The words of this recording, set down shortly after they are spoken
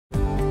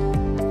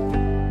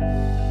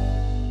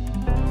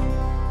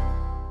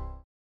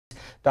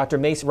Dr.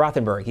 Mace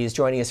Rothenberg. He's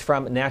joining us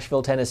from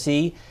Nashville,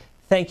 Tennessee.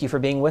 Thank you for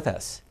being with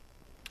us.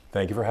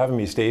 Thank you for having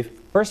me, Steve.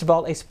 First of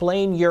all,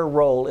 explain your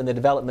role in the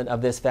development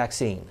of this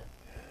vaccine.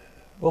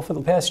 Well, for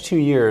the past 2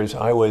 years,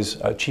 I was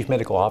a chief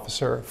medical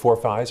officer for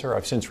Pfizer.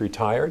 I've since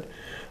retired.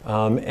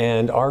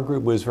 And our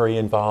group was very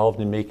involved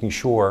in making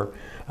sure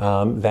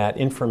that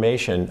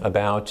information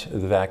about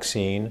the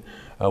vaccine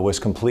was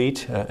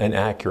complete and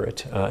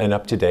accurate and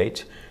up to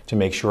date, to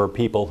make sure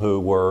people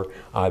who were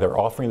either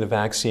offering the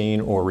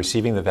vaccine or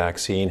receiving the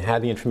vaccine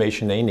had the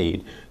information they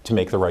need to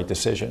make the right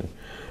decision.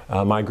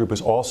 My group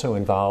was also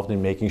involved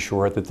in making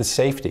sure that the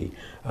safety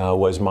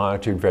was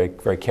monitored very,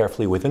 very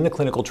carefully within the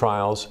clinical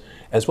trials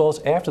as well as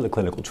after the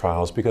clinical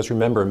trials, because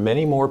remember,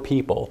 many more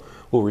people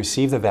will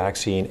receive the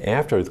vaccine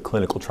after the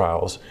clinical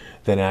trials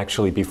than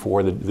actually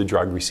before the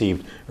drug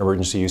received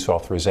emergency use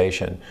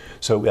authorization.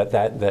 So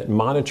that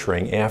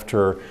monitoring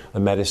after a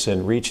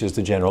medicine reaches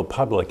the general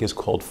public is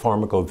called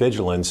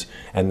pharmacovigilance,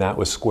 and that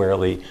was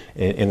squarely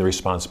in the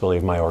responsibility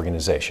of my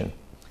organization.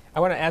 I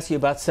want to ask you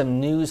about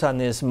some news on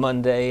this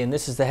Monday, and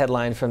this is the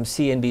headline from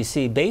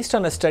CNBC. Based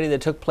on a study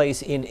that took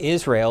place in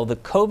Israel, the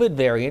COVID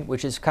variant,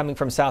 which is coming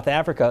from South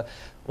Africa,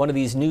 one of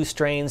these new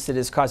strains that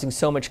is causing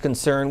so much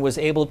concern, was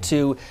able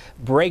to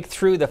break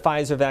through the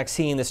Pfizer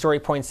vaccine. The story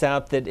points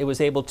out that it was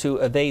able to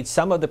evade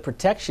some of the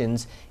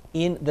protections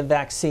in the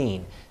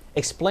vaccine.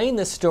 Explain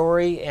the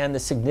story and the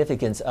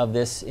significance of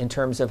this in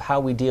terms of how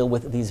we deal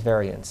with these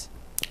variants.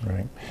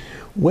 Right.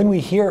 When we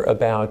hear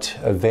about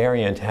a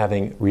variant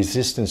having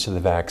resistance to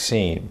the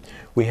vaccine,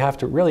 we have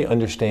to really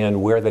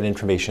understand where that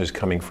information is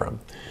coming from,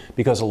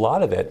 because a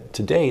lot of it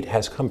to date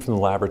has come from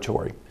the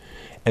laboratory.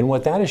 And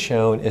what that has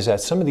shown is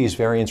that some of these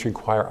variants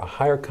require a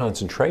higher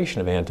concentration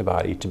of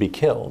antibody to be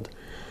killed.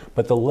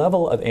 But the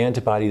level of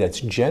antibody that's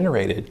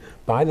generated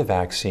by the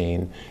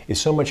vaccine is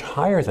so much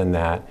higher than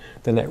that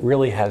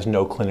really has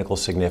no clinical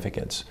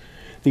significance.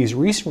 These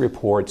recent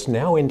reports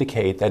now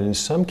indicate that in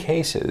some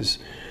cases,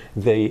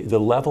 the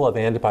level of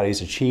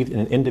antibodies achieved in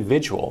an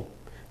individual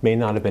may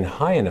not have been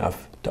high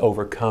enough to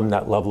overcome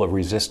that level of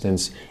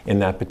resistance in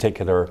that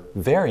particular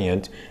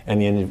variant,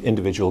 and the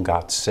individual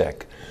got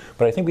sick.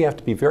 But I think we have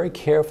to be very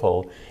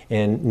careful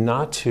and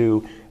not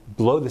to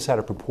blow this out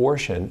of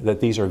proportion, that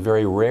these are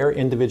very rare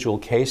individual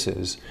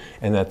cases,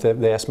 and that the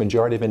vast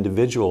majority of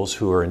individuals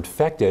who are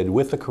infected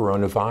with the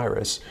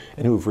coronavirus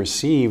and who've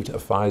received a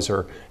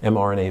Pfizer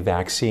mRNA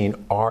vaccine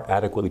are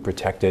adequately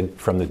protected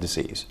from the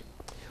disease.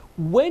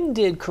 When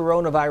did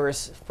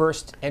coronavirus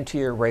first enter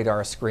your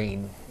radar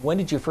screen? When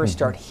did you first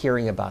start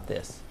hearing about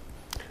this?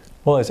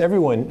 Well, as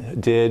everyone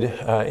did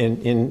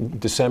in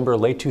December,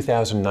 late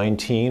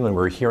 2019, when we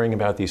were hearing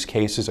about these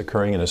cases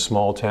occurring in a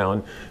small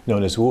town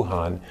known as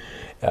Wuhan,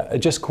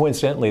 just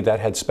coincidentally, that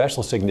had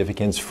special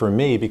significance for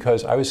me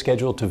because I was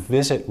scheduled to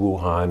visit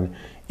Wuhan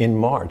in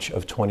March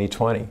of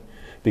 2020,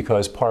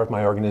 because part of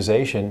my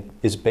organization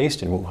is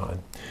based in Wuhan.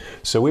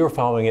 So we were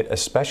following it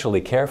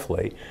especially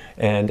carefully,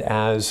 and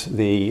as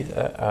the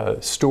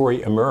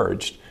story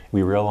emerged,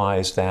 we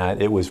realized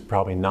that it was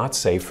probably not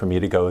safe for me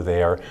to go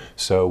there,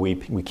 so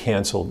we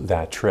canceled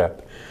that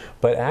trip.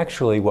 But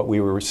actually what we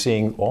were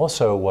seeing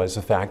also was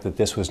the fact that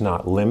this was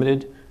not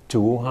limited to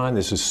Wuhan.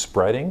 This is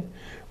spreading.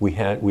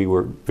 We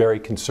were very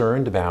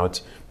concerned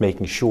about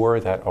making sure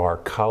that our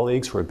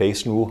colleagues who are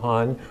based in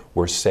Wuhan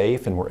were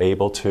safe and were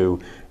able to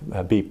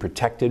be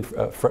protected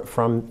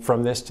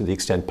from this to the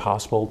extent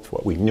possible, to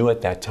what we knew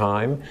at that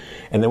time.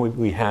 And then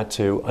we had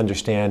to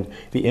understand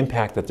the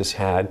impact that this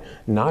had,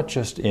 not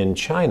just in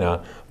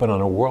China, but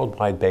on a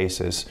worldwide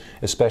basis,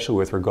 especially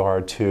with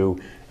regard to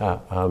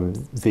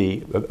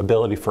the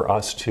ability for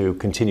us to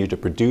continue to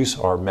produce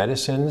our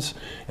medicines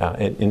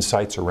in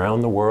sites around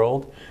the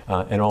world,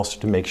 and also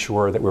to make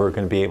sure that we were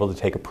going to be able to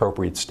take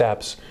appropriate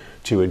steps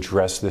to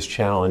address this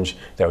challenge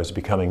that was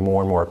becoming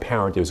more and more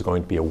apparent. It was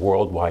going to be a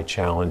worldwide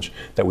challenge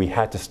that we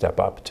had to step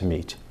up to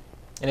meet.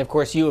 And of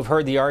course, you have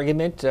heard the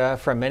argument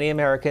from many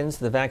Americans: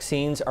 the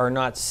vaccines are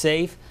not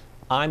safe.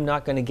 I'm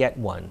not going to get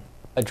one.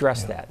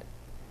 Address that.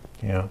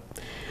 Yeah.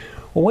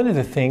 Well, one of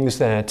the things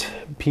that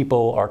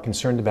people are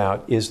concerned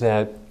about is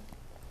that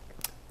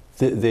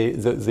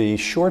the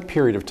short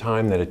period of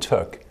time that it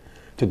took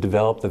to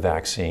develop the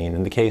vaccine,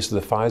 in the case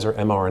of the Pfizer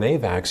mRNA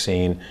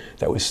vaccine,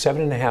 that was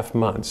 7.5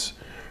 months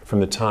from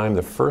the time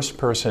the first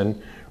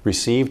person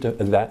received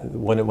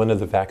one of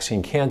the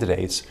vaccine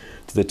candidates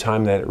to the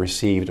time that it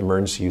received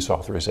emergency use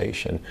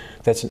authorization.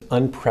 That's an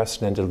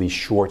unprecedentedly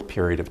short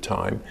period of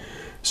time.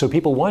 So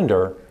people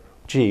wonder,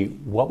 gee,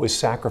 what was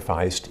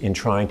sacrificed in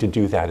trying to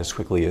do that as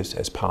quickly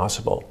as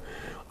possible?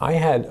 I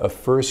had a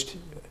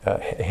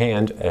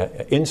first-hand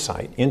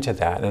insight into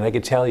that, and I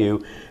could tell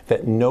you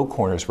that no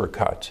corners were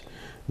cut.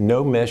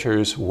 No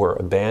measures were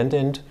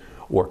abandoned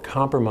or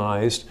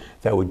compromised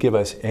that would give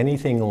us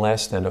anything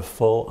less than a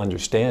full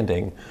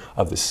understanding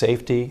of the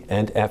safety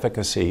and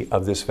efficacy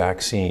of this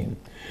vaccine.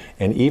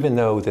 And even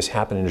though this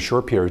happened in a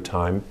short period of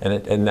time,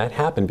 and that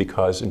happened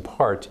because, in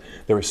part,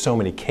 there were so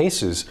many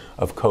cases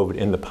of COVID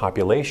in the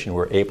population,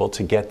 we're able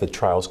to get the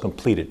trials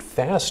completed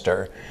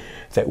faster.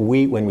 that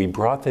when we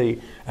brought the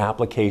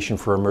application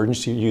for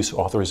emergency use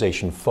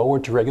authorization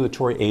forward to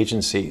regulatory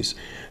agencies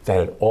that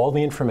had all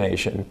the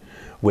information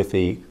with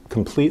the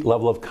complete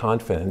level of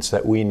confidence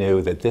that we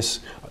knew that this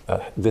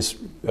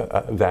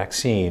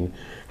vaccine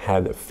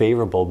had a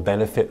favorable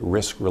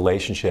benefit-risk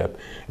relationship.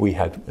 We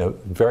had a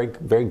very,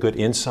 very good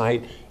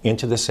insight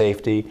into the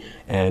safety,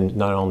 and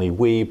not only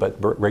we, but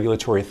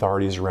regulatory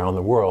authorities around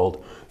the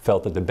world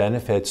felt that the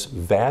benefits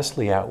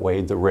vastly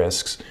outweighed the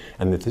risks,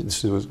 and that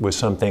this was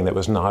something that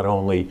was not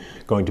only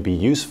going to be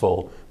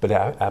useful, but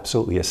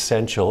absolutely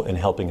essential in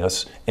helping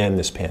us end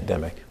this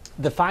pandemic.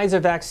 The Pfizer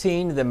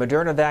vaccine, the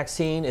Moderna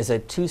vaccine is a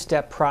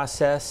two-step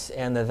process,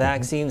 and the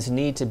vaccines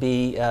need to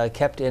be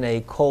kept in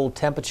a cold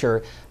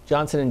temperature.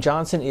 Johnson &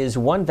 Johnson is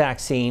one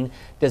vaccine,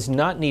 does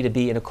not need to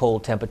be in a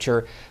cold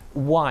temperature.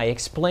 Why?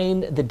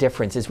 Explain the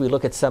difference as we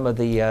look at some of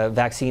the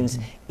vaccines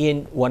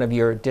in one of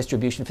your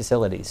distribution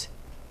facilities.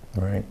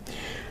 Right.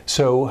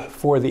 So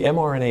for the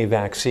mRNA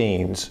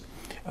vaccines,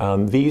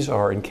 these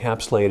are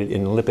encapsulated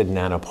in lipid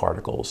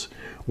nanoparticles,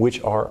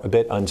 which are a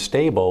bit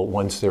unstable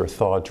once they're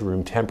thawed to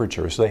room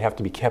temperature, so they have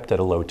to be kept at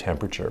a low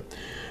temperature.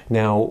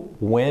 Now,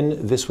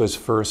 when this was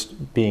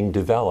first being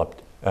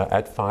developed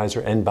at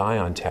Pfizer and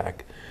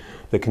BioNTech,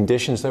 the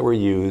conditions that were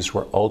used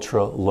were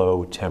ultra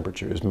low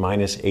temperatures,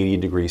 minus 80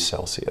 degrees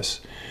Celsius.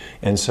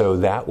 And so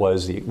that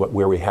was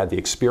where we had the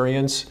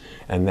experience,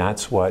 and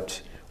that's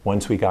what,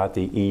 once we got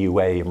the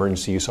EUA,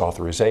 emergency use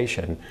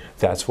authorization,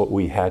 that's what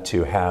we had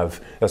to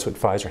have, that's what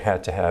Pfizer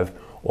had to have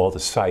all the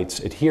sites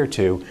adhere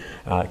to,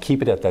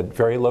 keep it at that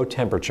very low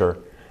temperature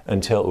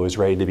until it was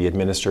ready to be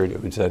administered.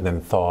 It was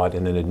then thawed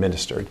and then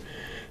administered.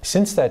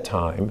 Since that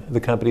time, the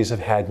companies have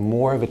had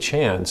more of a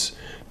chance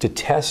to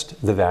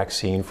test the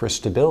vaccine for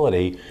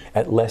stability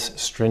at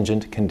less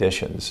stringent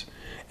conditions.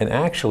 And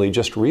actually,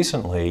 just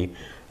recently,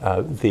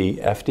 the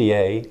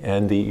FDA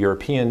and the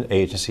European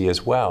agency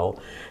as well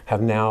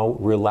have now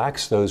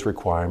relaxed those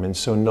requirements,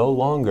 so no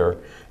longer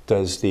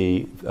does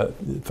the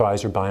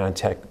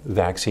Pfizer-BioNTech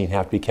vaccine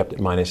have to be kept at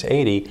minus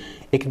 80.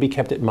 It can be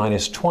kept at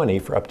minus 20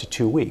 for up to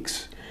 2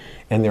 weeks.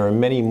 And there are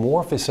many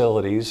more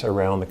facilities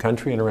around the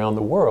country and around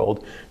the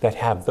world that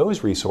have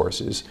those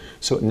resources,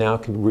 so it now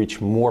can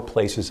reach more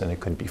places than it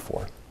could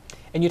before.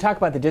 And you talk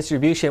about the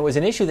distribution. It was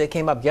an issue that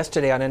came up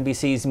yesterday on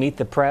NBC's Meet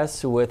the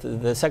Press with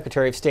the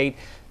Secretary of State,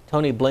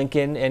 Tony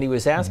Blinken, and he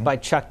was asked by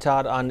Chuck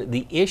Todd on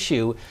the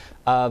issue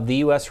of the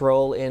U.S.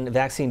 role in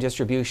vaccine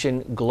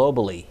distribution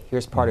globally.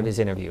 Here's part of his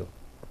interview.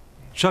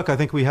 Chuck, I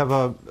think we have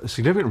a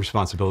significant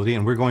responsibility,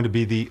 and we're going to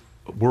be the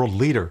world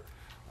leader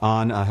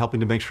on helping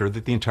to make sure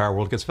that the entire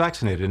world gets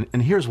vaccinated.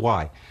 And here's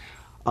why.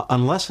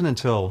 Unless and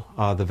until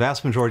the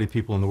vast majority of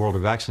people in the world are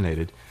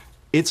vaccinated,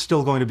 it's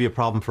still going to be a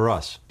problem for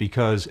us,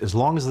 because as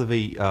long as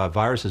the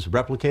virus is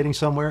replicating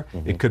somewhere,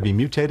 it could be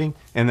mutating,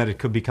 and that it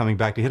could be coming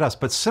back to hit us.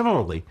 But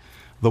similarly,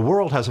 the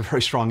world has a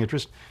very strong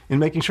interest in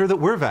making sure that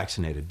we're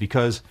vaccinated,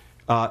 because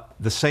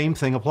the same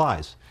thing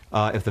applies.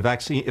 If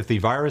the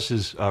virus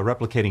is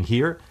replicating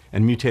here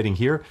and mutating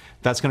here,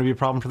 that's going to be a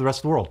problem for the rest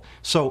of the world.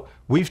 So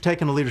we've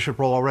taken a leadership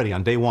role already.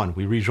 On day one,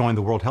 we rejoined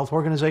the World Health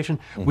Organization.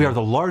 We are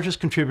the largest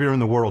contributor in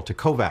the world to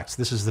COVAX.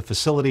 This is the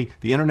facility,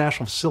 the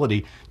international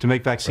facility to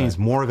make vaccines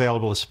more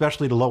available,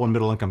 especially to low and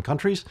middle income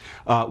countries.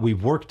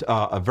 We've worked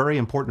a very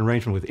important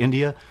arrangement with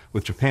India,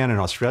 with Japan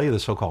and Australia, the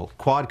so-called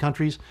Quad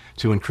countries,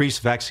 to increase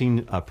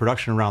vaccine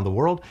production around the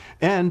world.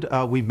 And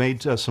we've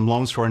made some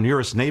loans to our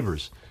nearest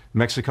neighbors,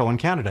 Mexico and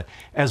Canada.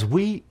 As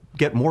we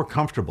get more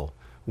comfortable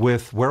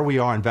with where we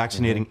are in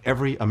vaccinating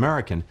every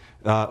American,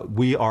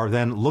 we are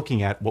then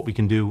looking at what we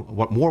can do,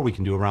 what more we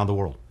can do around the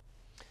world.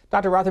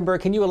 Dr.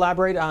 Rothenberg, can you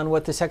elaborate on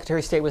what the Secretary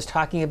of State was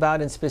talking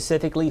about, and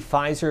specifically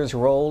Pfizer's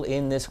role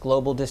in this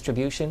global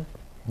distribution?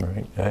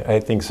 Right. I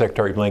think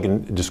Secretary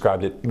Blinken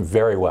described it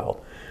very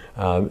well.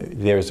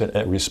 There's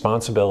a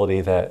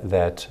responsibility that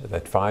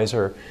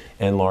Pfizer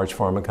and large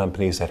pharma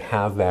companies that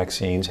have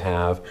vaccines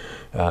have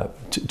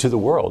to the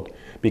world,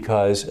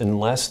 because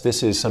unless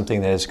this is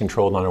something that is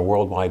controlled on a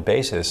worldwide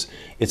basis,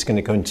 it's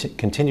going to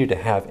continue to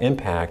have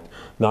impact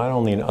not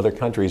only in other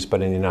countries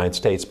but in the United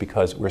States,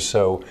 because we're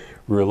so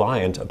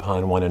reliant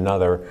upon one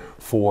another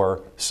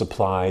for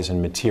supplies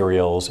and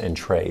materials and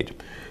trade.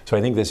 So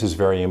I think this is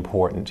very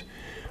important.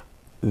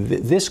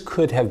 This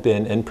could have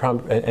been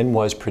and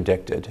was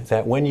predicted,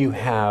 that when you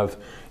have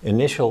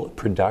initial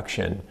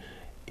production,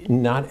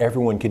 not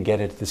everyone could get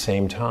it at the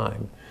same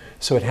time.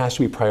 So it has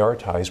to be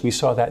prioritized. We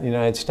saw that in the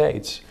United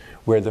States,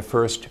 where the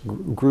first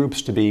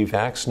groups to be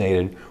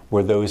vaccinated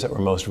were those that were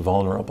most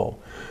vulnerable.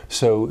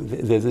 So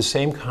the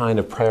same kind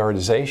of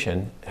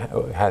prioritization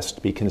has to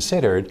be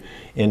considered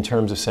in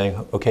terms of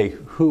saying, okay,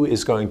 who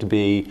is going to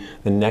be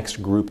the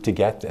next group to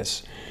get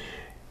this?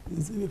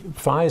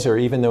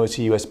 Pfizer, even though it's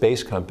a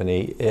US-based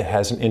company, it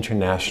has an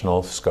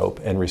international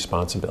scope and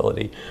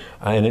responsibility,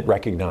 and it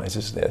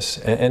recognizes this.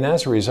 And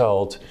as a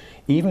result,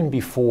 even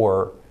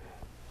before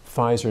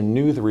Pfizer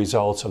knew the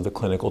results of the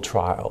clinical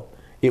trial,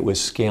 it was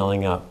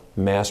scaling up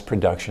mass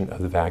production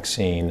of the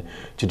vaccine,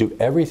 to do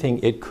everything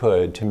it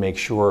could to make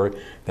sure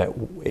that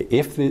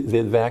if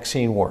the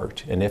vaccine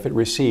worked and if it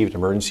received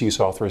emergency use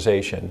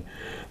authorization,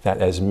 that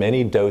as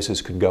many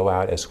doses could go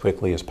out as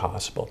quickly as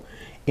possible.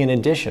 In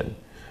addition,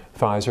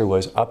 Pfizer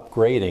was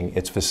upgrading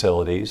its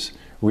facilities,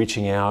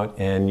 reaching out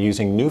and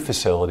using new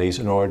facilities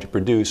in order to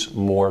produce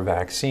more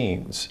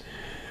vaccines.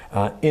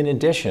 In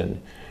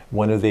addition,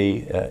 one of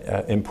the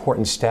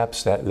important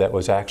steps that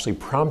was actually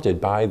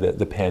prompted by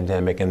the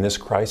pandemic and this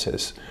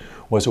crisis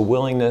was a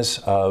willingness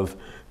of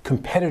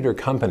competitor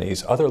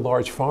companies, other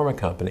large pharma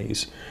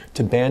companies,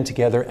 to band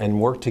together and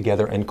work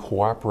together and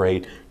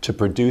cooperate to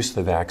produce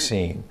the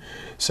vaccine.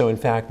 So in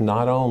fact,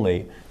 not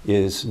only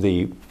is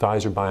the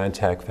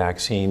Pfizer-BioNTech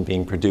vaccine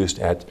being produced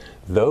at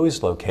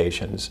those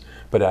locations,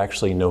 but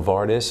actually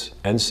Novartis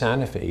and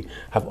Sanofi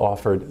have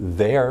offered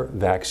their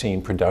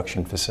vaccine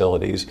production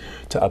facilities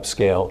to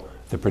upscale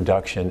the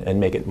production and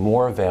make it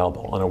more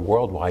available on a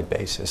worldwide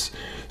basis.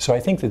 So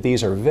I think that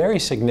these are very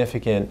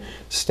significant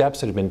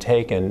steps that have been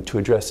taken to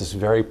address this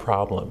very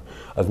problem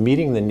of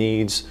meeting the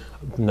needs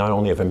not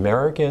only of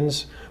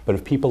Americans, but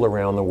of people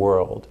around the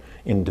world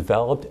in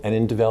developed and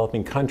in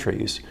developing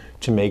countries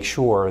to make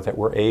sure that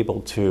we're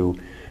able to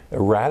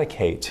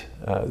eradicate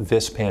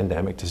this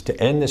pandemic, to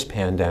end this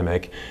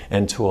pandemic,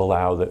 and to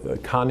allow the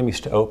economies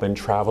to open,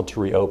 travel to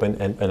reopen,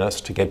 and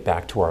us to get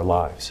back to our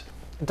lives.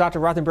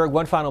 Dr. Rothenberg,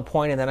 one final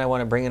point, and then I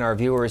want to bring in our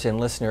viewers and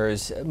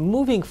listeners.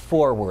 Moving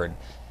forward,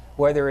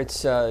 whether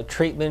it's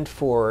treatment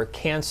for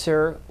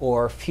cancer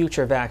or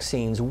future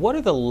vaccines, what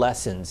are the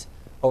lessons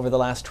over the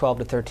last 12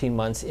 to 13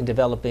 months in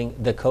developing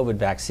the COVID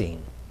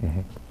vaccine?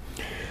 Mm-hmm.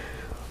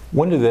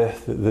 One of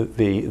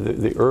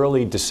the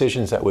early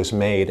decisions that was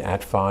made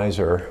at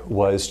Pfizer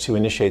was to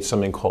initiate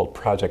something called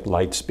Project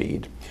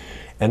Lightspeed.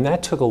 And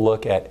that took a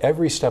look at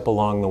every step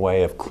along the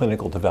way of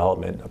clinical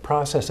development, a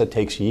process that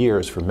takes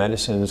years for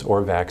medicines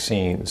or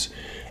vaccines,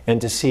 and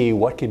to see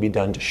what could be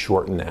done to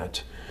shorten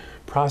that.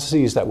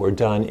 Processes that were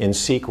done in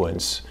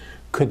sequence,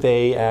 could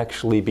they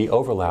actually be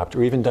overlapped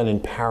or even done in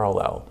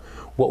parallel?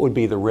 What would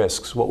be the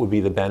risks? What would be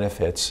the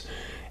benefits?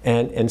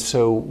 And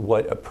so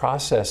what a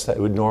process that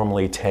would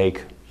normally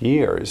take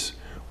years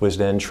was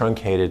then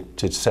truncated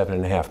to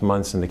 7.5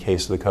 months in the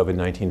case of the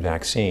COVID-19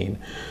 vaccine.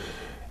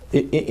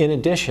 In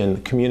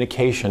addition,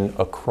 communication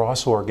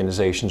across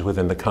organizations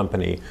within the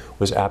company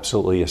was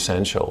absolutely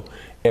essential.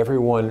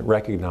 Everyone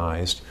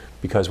recognized,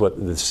 because what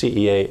the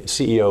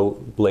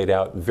CEO laid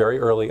out very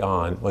early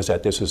on was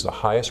that this was the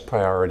highest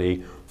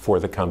priority for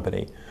the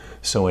company.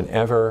 So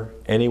whenever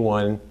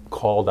anyone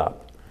called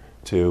up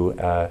to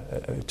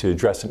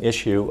address an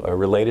issue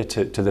related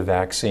to the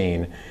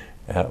vaccine,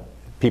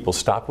 people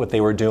stopped what they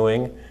were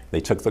doing. They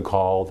took the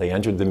call, they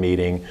entered the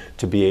meeting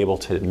to be able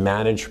to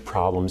manage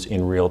problems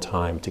in real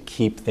time, to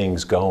keep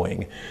things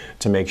going,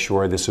 to make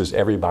sure this was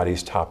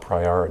everybody's top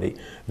priority.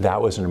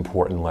 That was an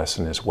important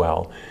lesson as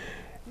well.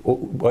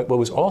 What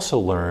was also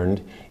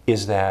learned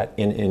is that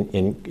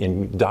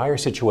in dire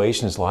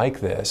situations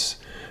like this,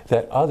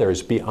 that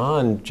others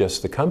beyond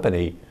just the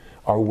company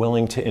are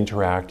willing to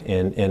interact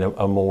in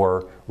a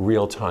more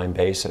real-time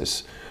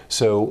basis.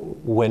 So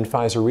when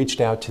Pfizer reached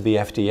out to the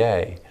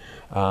FDA,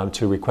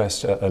 to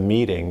request a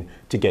meeting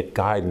to get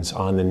guidance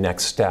on the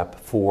next step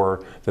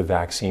for the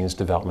vaccine's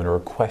development, or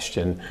a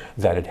question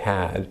that it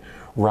had,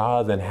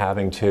 rather than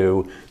having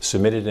to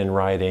submit it in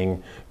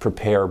writing,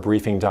 prepare a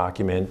briefing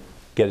document,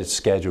 get it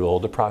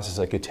scheduled, a process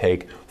that could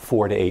take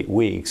 4 to 8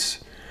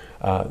 weeks.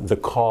 The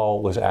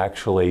call was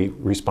actually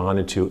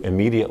responded to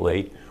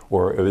immediately,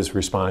 or it was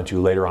responded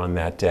to later on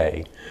that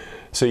day.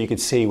 So you could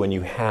see when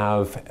you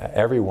have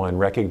everyone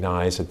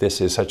recognize that this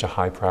is such a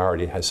high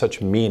priority, it has such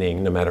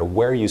meaning no matter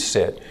where you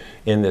sit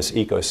in this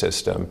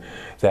ecosystem,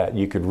 that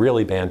you could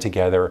really band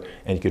together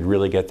and you could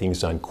really get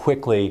things done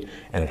quickly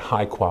and at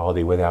high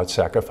quality without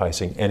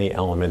sacrificing any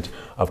element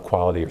of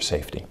quality or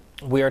safety.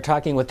 We are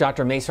talking with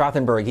Dr. Mace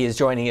Rothenberg. He is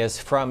joining us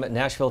from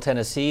Nashville,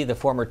 Tennessee, the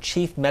former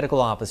Chief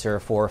Medical Officer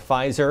for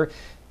Pfizer.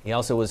 He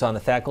also was on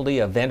the faculty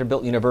of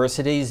Vanderbilt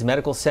University's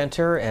Medical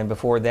Center, and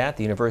before that,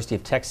 the University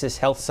of Texas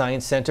Health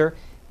Science Center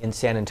in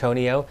San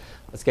Antonio.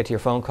 Let's get to your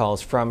phone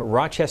calls from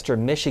Rochester,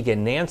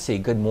 Michigan. Nancy,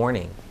 good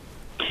morning.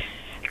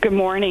 Good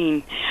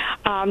morning.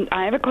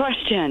 I have a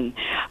question.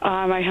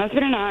 My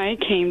husband and I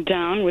came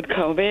down with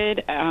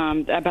COVID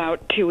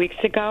about 2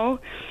 weeks ago.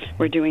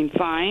 We're doing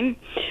fine.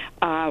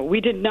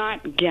 We did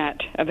not get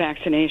a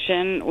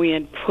vaccination. We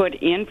had put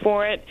in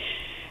for it.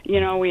 You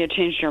know, we had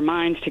changed our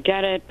minds to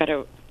get it, but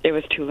it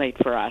was too late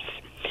for us.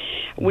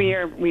 We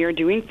are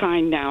doing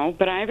fine now,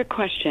 but I have a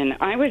question.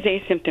 I was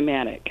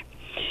asymptomatic,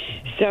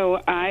 so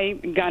I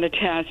got a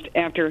test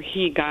after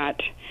he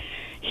got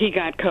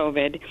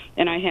COVID,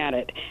 and I had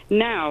it.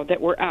 Now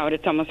that we're out,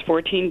 it's almost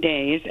 14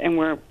 days, and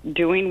we're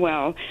doing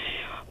well.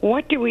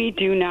 What do we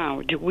do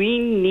now? Do we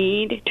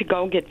need to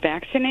go get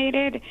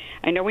vaccinated?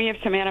 I know we have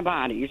some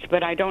antibodies,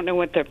 but I don't know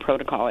what the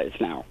protocol is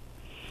now.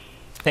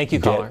 Thank you,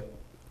 caller.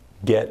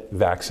 Get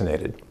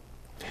vaccinated.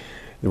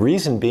 The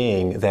reason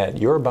being that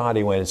your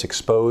body, when it's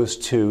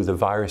exposed to the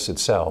virus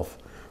itself,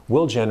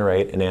 will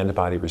generate an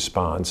antibody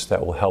response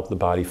that will help the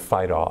body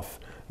fight off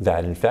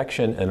that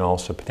infection and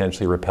also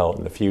potentially repel it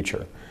in the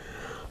future.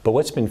 But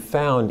what's been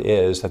found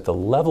is that the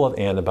level of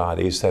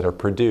antibodies that are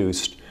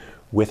produced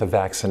with a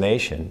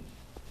vaccination,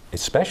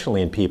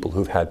 especially in people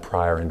who've had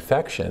prior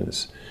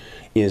infections,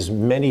 is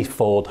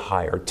many-fold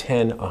higher,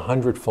 10,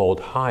 100-fold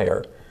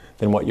higher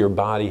than what your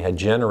body had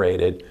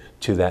generated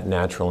to that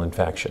natural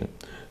infection.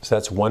 So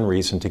that's one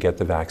reason to get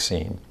the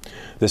vaccine.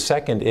 The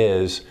second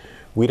is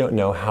we don't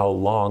know how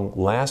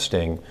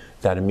long-lasting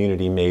that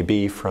immunity may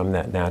be from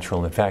that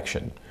natural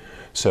infection.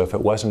 So if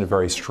it wasn't a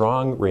very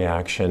strong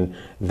reaction,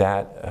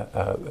 that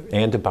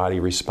antibody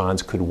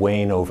response could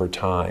wane over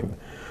time.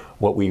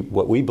 What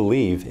we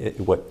believe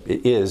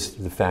is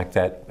the fact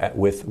that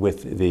with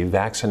the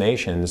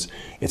vaccinations,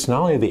 it's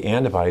not only the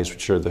antibodies,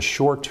 which are the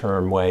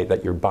short-term way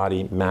that your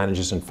body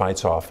manages and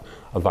fights off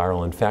a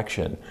viral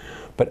infection,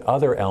 but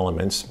other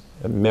elements,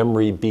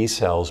 memory B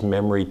cells,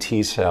 memory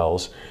T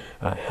cells,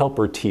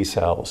 helper T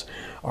cells,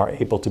 are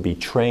able to be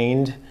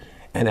trained,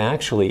 and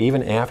actually,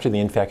 even after the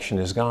infection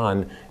is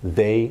gone,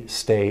 they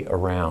stay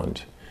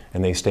around,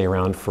 and they stay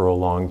around for a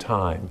long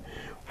time.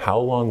 How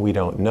long, we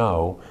don't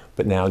know,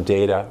 but now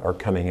data are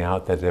coming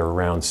out that they're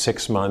around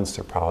 6 months,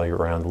 they're probably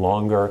around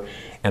longer,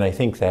 and I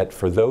think that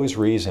for those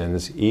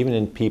reasons, even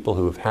in people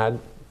who have had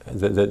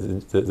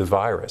the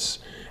virus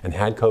and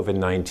had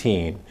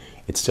COVID-19,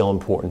 it's still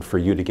important for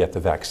you to get the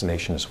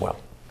vaccination as well.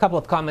 A couple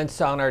of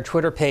comments on our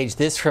Twitter page.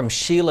 This from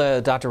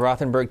Sheila. Dr.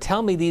 Rothenberg,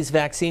 tell me these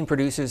vaccine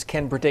producers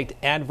can predict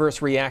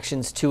adverse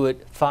reactions to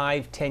it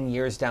 5, 10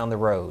 years down the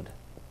road.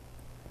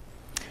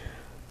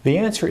 The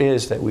answer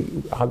is that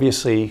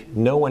obviously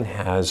no one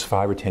has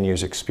 5 or 10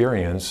 years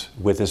experience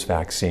with this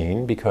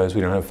vaccine because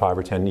we don't have 5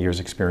 or 10 years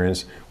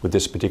experience with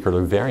this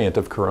particular variant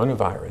of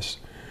coronavirus.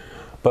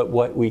 But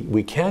what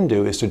we can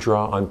do is to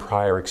draw on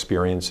prior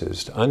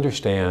experiences, to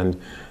understand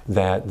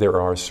that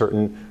there are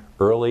certain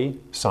early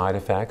side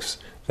effects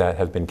that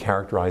have been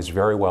characterized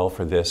very well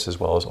for this as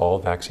well as all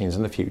vaccines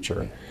in the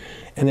future.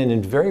 And then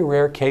in very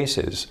rare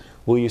cases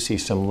will you see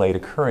some late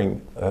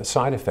occurring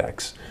side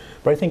effects.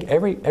 But I think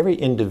every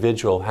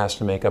individual has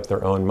to make up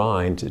their own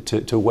mind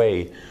to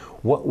weigh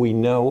what we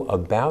know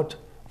about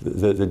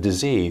the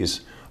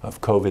disease of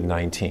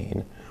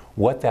COVID-19,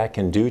 what that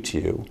can do to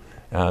you.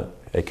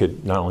 It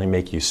could not only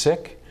make you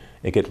sick,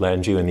 it could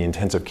land you in the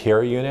intensive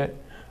care unit.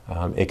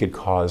 It could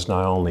cause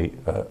not only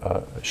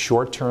a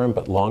short-term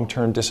but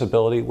long-term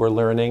disability, we're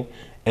learning,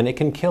 and it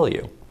can kill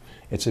you.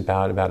 It's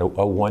about a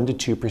 1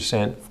 to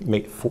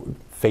 2%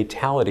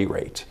 fatality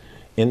rate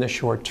in the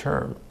short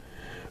term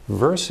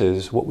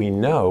versus what we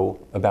know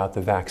about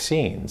the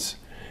vaccines.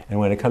 And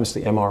when it comes to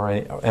the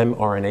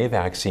mRNA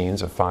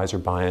vaccines of Pfizer,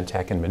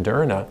 BioNTech, and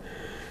Moderna,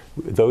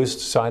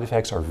 those side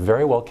effects are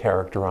very well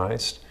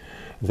characterized.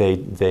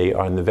 They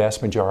are, in the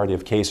vast majority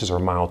of cases, are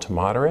mild to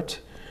moderate.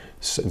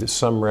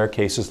 Some rare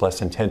cases, less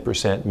than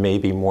 10%, may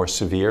be more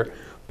severe,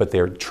 but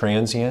they're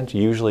transient,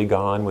 usually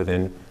gone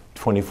within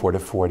 24 to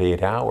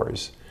 48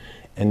 hours.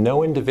 And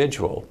no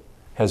individual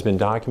has been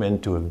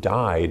documented to have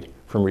died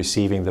from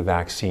receiving the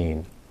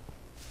vaccine,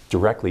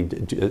 directly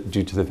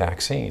due to the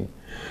vaccine.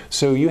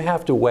 So you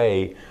have to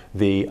weigh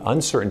the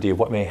uncertainty of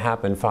what may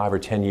happen 5 or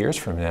 10 years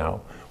from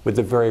now with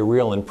the very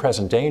real and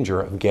present danger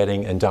of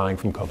getting and dying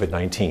from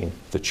COVID-19.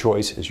 The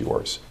choice is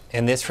yours.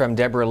 And this from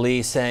Deborah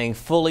Lee saying,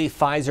 fully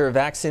Pfizer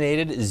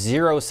vaccinated,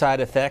 0 side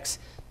effects,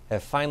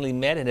 have finally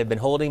met and have been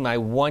holding my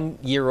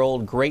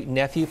 1-year-old great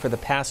nephew for the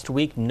past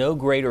week. No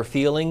greater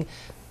feeling.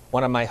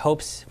 One of my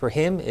hopes for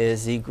him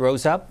is he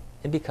grows up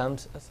and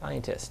becomes a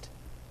scientist.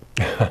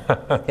 Get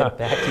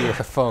back to your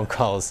phone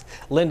calls.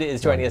 Linda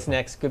is joining us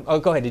next. Oh,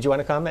 go ahead. Did you want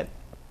to comment?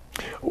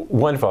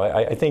 Wonderful.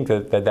 I think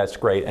that's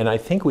great. And I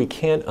think we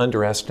can't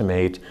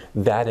underestimate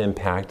that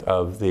impact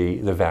of the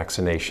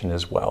vaccination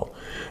as well.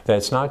 That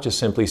it's not just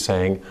simply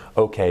saying,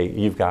 okay,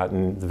 you've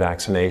gotten the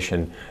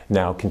vaccination,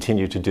 now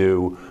continue to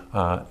do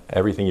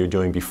everything you're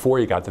doing before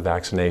you got the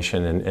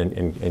vaccination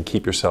and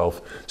keep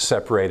yourself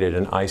separated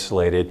and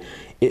isolated.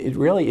 It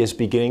really is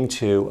beginning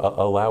to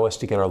allow us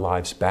to get our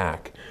lives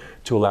back,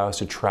 to allow us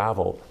to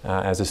travel,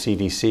 as the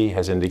CDC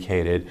has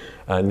indicated,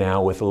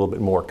 now with a little bit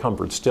more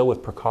comfort, still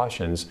with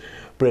precautions.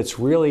 But it's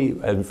really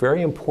a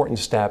very important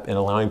step in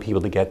allowing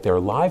people to get their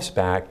lives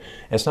back.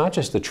 And it's not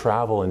just the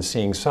travel and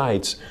seeing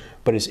sights,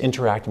 but it's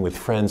interacting with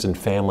friends and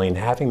family and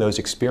having those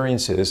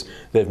experiences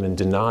that have been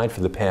denied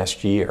for the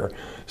past year.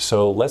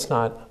 So let's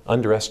not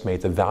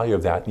underestimate the value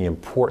of that and the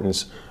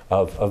importance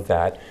of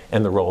that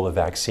and the role of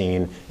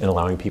vaccine in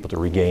allowing people to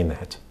regain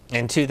that.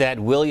 And to that,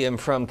 William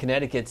from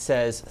Connecticut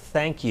says,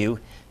 thank you.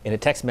 In a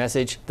text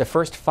message, the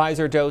first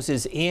Pfizer dose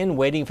is in,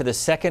 waiting for the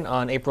second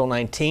on April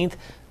 19th.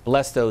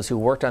 Bless those who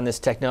worked on this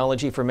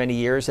technology for many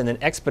years and then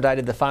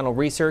expedited the final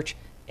research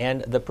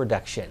and the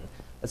production.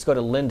 Let's go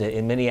to Linda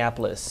in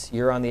Minneapolis.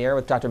 You're on the air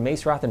with Dr.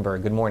 Mace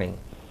Rothenberg. Good morning.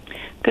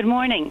 Good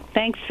morning.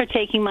 Thanks for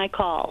taking my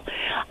call.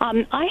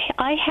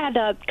 I had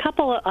a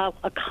couple of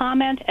a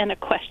comment and a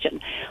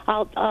question.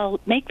 I'll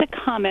make the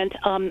comment.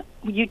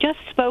 You just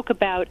spoke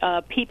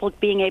about people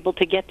being able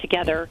to get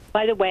together.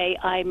 By the way,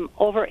 I'm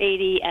over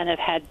 80 and have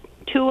had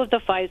 2 of the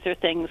Pfizer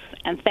things,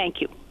 and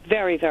thank you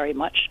very, very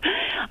much.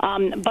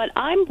 But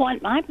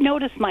I've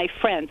noticed my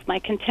friends, my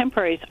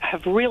contemporaries,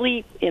 have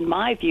really, in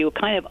my view,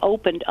 kind of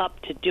opened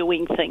up to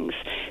doing things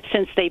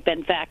since they've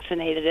been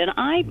vaccinated, and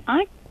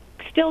I'm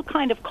still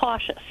kind of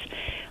cautious.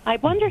 I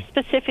wonder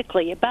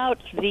specifically about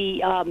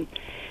the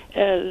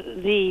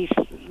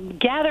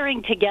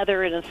gathering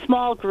together in a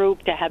small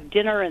group to have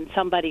dinner in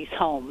somebody's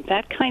home.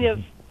 That kind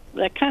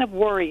of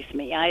worries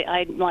me.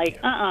 I'm like,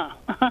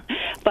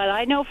 But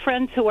I know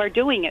friends who are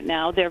doing it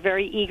now. They're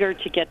very eager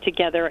to get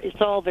together.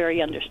 It's all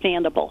very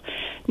understandable.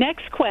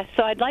 Next question.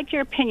 So I'd like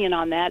your opinion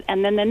on that.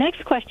 And then the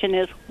next question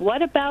is,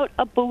 what about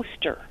a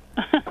booster?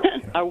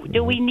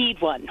 Do we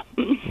need one?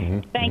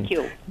 Thank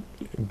you.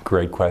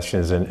 Great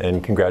questions,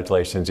 and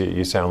congratulations.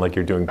 You sound like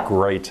you're doing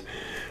great.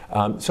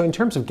 So in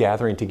terms of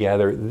gathering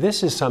together,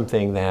 this is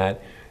something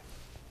that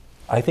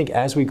I think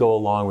as we go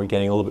along, we're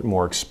getting a little bit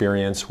more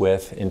experience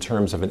with in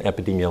terms of an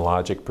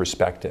epidemiologic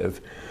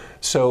perspective.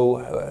 So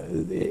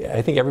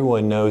I think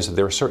everyone knows that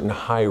there are certain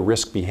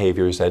high-risk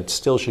behaviors that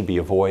still should be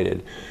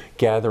avoided.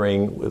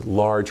 Gathering with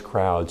large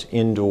crowds,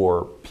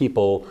 indoor,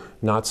 people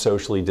not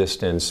socially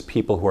distanced,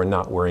 people who are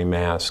not wearing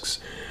masks.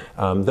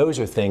 Those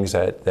are things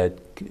that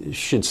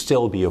should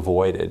still be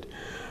avoided.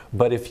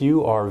 But if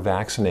you are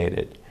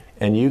vaccinated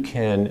and you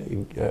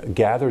can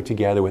gather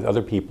together with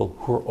other people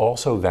who are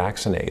also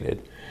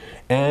vaccinated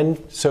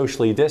and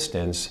socially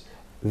distanced,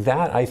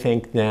 that I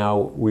think now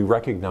we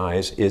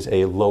recognize is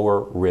a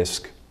lower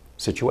risk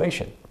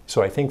situation.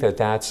 So I think that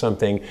that's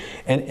something,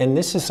 and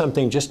this is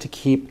something just to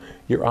keep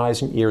your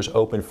eyes and ears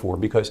open for,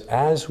 because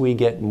as we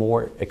get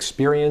more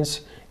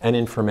experience and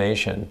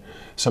information,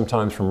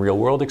 sometimes from real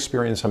world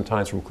experience,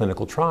 sometimes from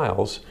clinical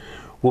trials,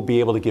 we'll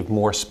be able to give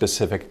more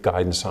specific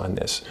guidance on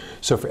this.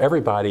 So for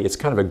everybody, it's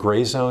kind of a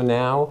gray zone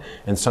now,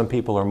 and some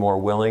people are more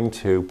willing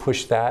to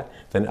push that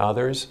than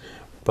others.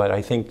 But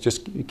I think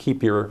just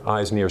keep your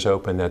eyes and ears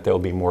open that there'll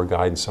be more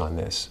guidance on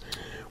this.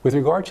 With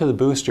regard to the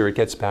booster, it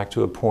gets back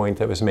to a point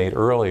that was made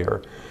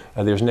earlier.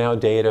 There's now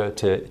data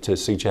to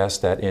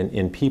suggest that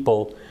in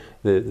people,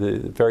 the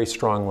very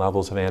strong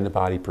levels of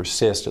antibody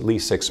persist at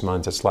least 6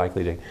 months. It's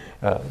likely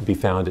to be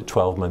found at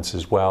 12 months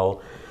as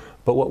well.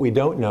 But what we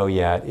don't know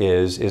yet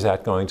is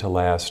that going to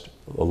last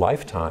a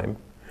lifetime?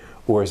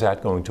 Or is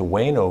that going to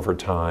wane over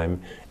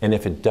time? And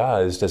if it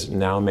does it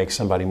now make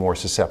somebody more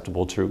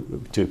susceptible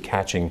to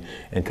catching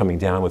and coming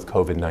down with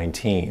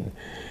COVID-19?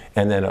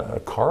 And then a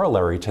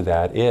corollary to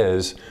that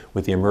is,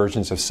 with the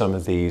emergence of some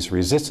of these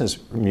resistance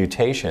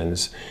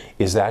mutations,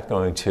 is that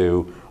going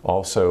to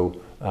also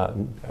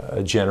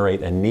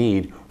generate a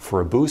need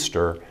for a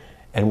booster?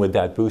 And would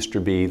that booster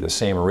be the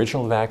same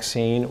original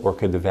vaccine, or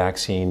could the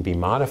vaccine be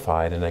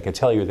modified? And I can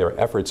tell you there are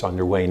efforts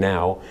underway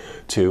now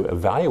to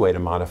evaluate a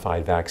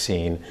modified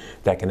vaccine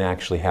that can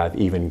actually have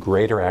even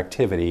greater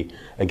activity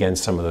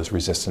against some of those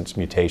resistance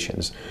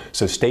mutations.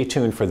 So stay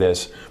tuned for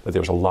this, but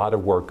there's a lot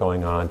of work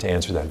going on to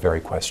answer that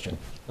very question.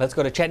 Let's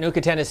go to Chattanooga,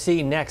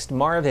 Tennessee next.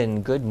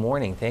 Marvin, good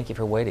morning. Thank you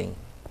for waiting.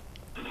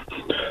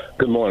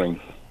 Good morning.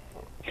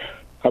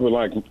 I would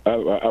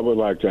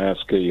like to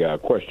ask a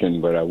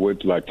question, but I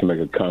would like to make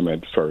a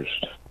comment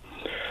first.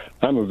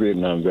 I'm a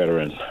Vietnam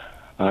veteran.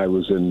 I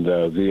was in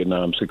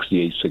Vietnam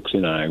 68,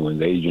 69 when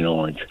the Agent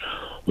Orange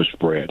was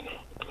spread.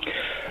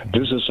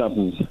 This is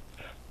something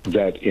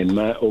that, in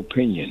my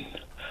opinion,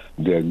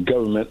 the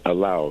government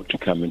allowed to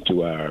come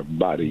into our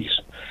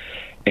bodies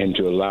and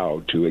to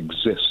allow to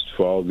exist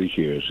for all these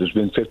years. It's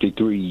been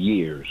 53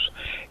 years,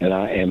 and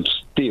I am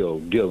still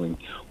dealing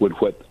with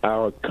what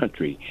our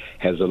country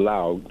has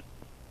allowed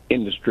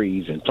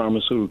industries and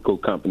pharmaceutical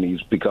companies,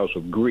 because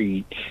of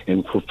greed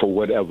and for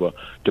whatever,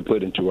 to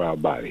put into our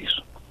bodies.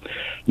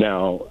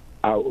 Now,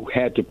 I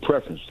had to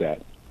preference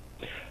that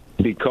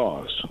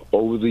because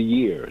over the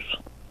years,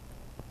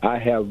 I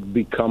have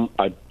become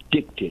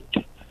addicted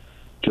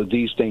to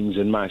these things.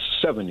 In my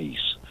 70s,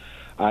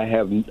 I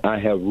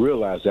have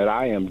realized that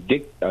I am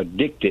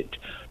addicted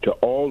to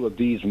all of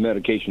these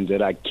medications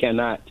that I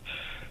cannot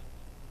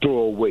throw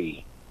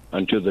away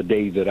until the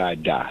day that I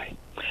die.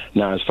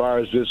 Now, as far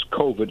as this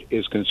COVID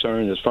is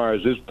concerned, as far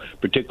as this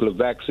particular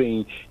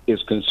vaccine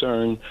is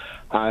concerned,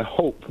 I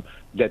hope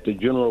that the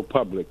general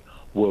public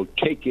will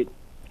take it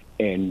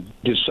and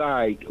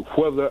decide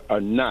whether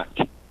or not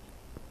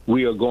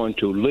we are going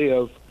to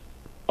live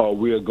or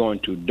we are going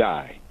to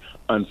die.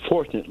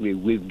 Unfortunately,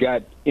 we've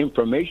got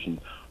information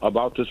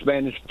about the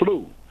Spanish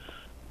flu.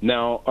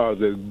 Now, are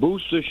the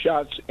booster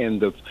shots and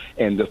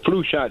the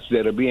flu shots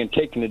that are being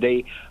taken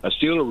today are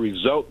still a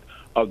result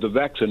of the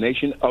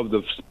vaccination of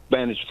the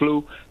Spanish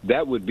flu?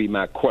 That would be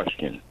my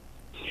question.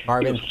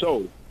 Marvin, if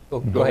so,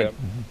 go ahead.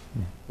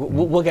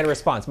 We'll get a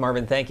response.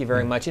 Marvin, thank you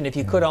very much. And if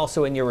you could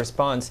also, in your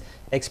response,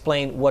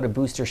 explain what a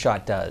booster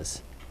shot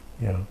does.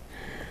 Yeah.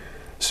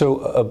 So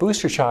a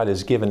booster shot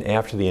is given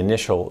after the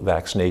initial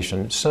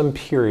vaccination, some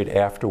period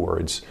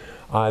afterwards,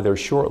 either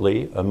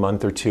shortly, a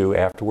month or two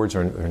afterwards,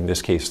 or in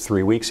this case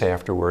 3 weeks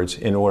afterwards,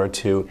 in order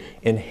to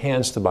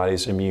enhance the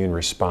body's immune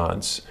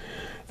response.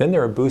 Then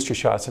there are booster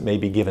shots that may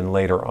be given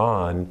later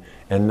on,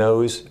 and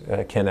those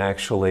can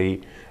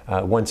actually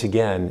once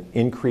again,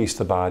 increase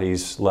the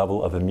body's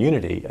level of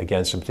immunity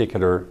against a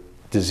particular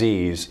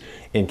disease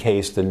in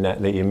case the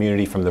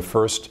immunity from the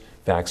first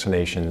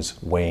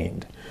vaccinations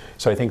waned.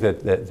 So I think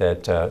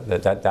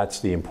that's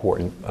the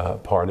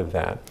important part of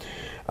that.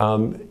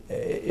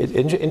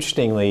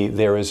 Interestingly,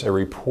 there is a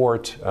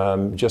report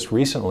just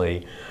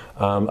recently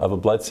of a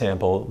blood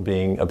sample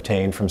being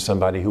obtained from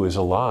somebody who was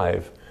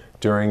alive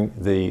during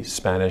the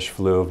Spanish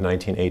flu of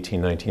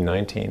 1918,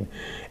 1919,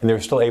 and they were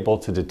still able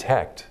to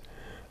detect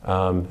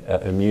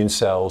immune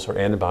cells or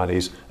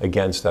antibodies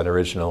against that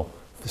original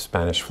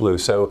Spanish flu.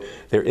 So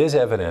there is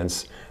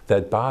evidence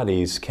that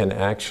bodies can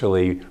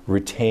actually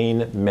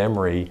retain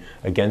memory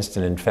against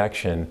an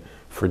infection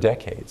for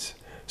decades.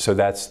 So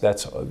that's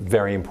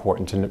very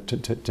important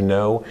to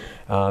know.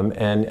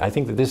 And I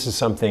think that this is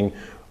something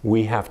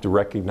we have to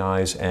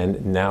recognize,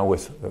 and now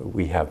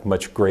we have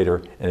much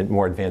greater and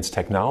more advanced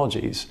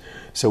technologies,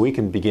 so we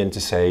can begin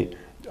to say,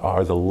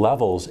 are the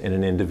levels in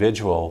an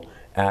individual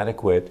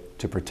adequate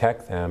to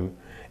protect them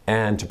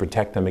and to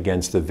protect them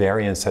against the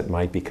variants that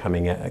might be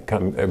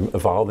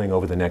evolving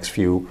over the next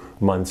few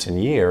months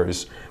and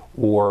years,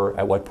 or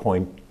at what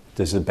point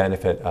does the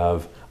benefit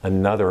of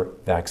another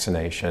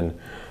vaccination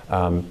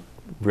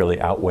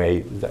really outweigh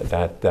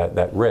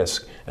that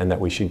risk, and that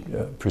we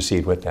should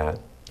proceed with that.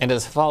 And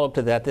as a follow-up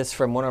to that, this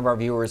from one of our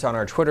viewers on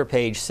our Twitter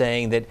page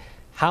saying that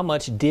how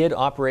much did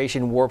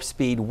Operation Warp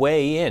Speed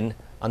weigh in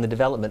on the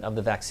development of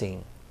the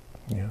vaccine?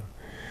 Yeah,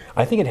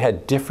 I think it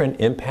had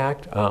different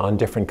impact on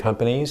different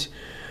companies.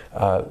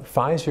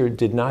 Pfizer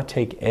did not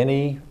take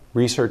any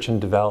research and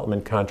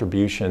development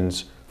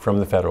contributions from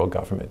the federal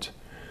government.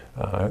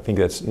 I think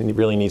it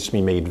really needs to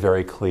be made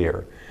very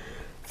clear.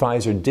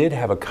 Pfizer did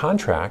have a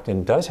contract,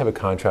 and does have a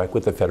contract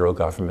with the federal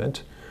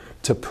government,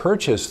 to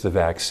purchase the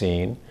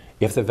vaccine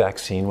if the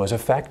vaccine was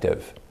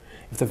effective.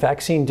 If the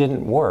vaccine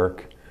didn't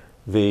work,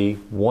 the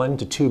 $1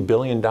 to $2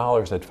 billion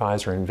that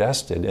Pfizer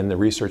invested in the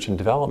research and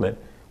development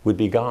would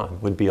be gone,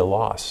 would be a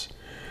loss.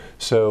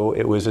 So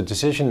it was a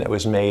decision that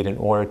was made in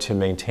order to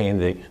maintain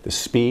the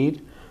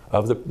speed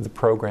of the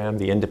program,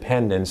 the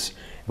independence,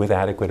 with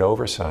adequate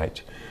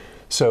oversight.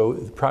 So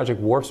Project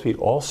Warp Speed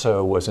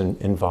also was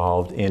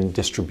involved in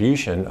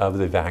distribution of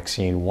the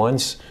vaccine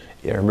once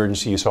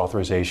emergency use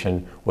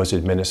authorization was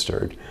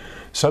administered.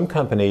 Some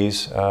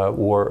companies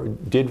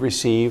did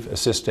receive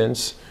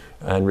assistance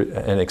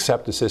and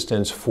accept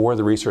assistance for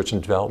the research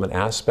and development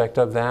aspect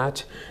of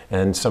that,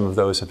 and some of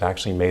those have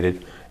actually made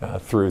it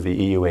through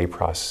the EUA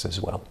process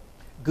as well.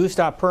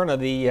 Gustav Perna,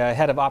 the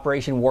head of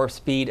Operation Warp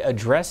Speed,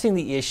 addressing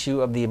the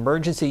issue of the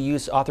emergency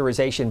use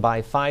authorization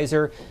by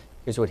Pfizer.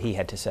 Here's what he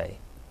had to say.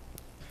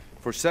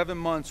 For 7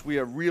 months, we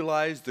have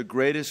realized the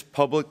greatest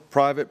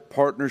public-private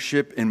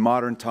partnership in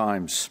modern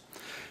times.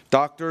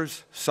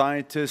 Doctors,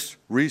 scientists,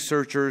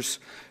 researchers,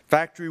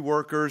 factory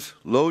workers,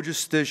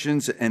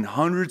 logisticians, and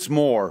hundreds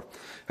more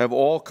have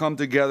all come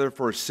together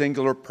for a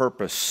singular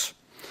purpose.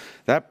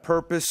 That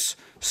purpose: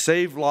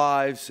 save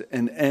lives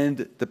and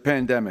end the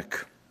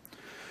pandemic.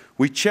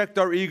 We checked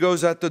our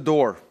egos at the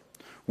door.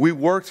 We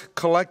worked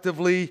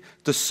collectively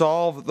to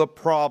solve the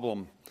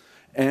problem,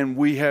 and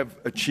we have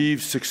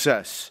achieved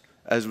success,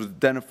 as was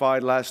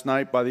identified last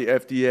night by the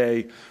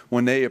FDA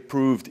when they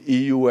approved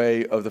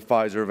EUA of the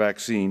Pfizer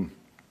vaccine.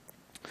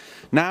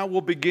 Now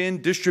we'll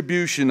begin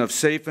distribution of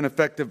safe and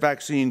effective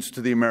vaccines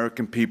to the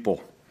American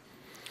people.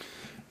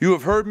 You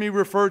have heard me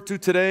refer to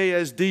today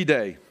as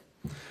D-Day.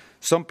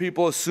 Some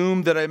people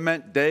assumed that I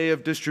meant day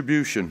of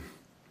distribution.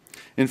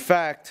 In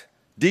fact,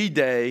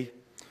 D-Day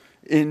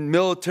in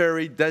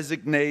military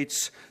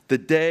designates the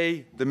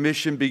day the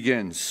mission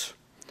begins.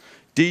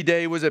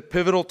 D-Day was a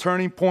pivotal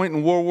turning point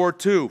in World War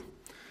II.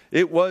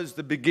 It was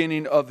the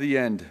beginning of the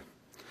end.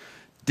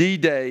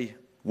 D-Day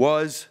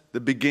was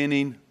the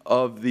beginning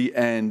of the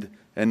end,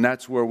 and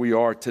that's where we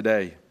are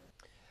today.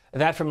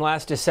 That from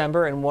last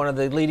December, and one of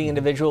the leading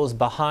individuals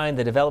behind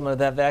the development of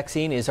that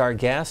vaccine is our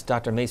guest,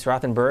 Dr. Mace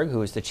Rothenberg,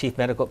 who is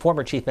the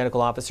former Chief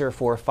Medical Officer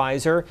for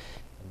Pfizer.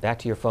 Back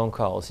to your phone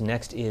calls.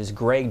 Next is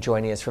Greg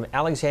joining us from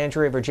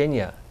Alexandria,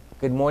 Virginia.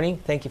 Good morning.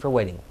 Thank you for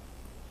waiting.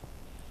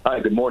 Hi,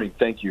 good morning.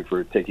 Thank you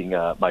for taking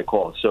my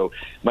call. So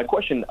my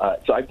question,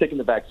 so I've taken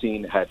the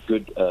vaccine, had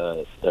good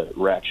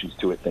reactions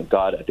to it, thank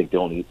God. I think the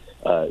only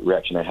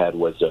reaction I had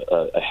was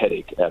a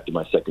headache after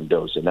my second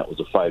dose, and that was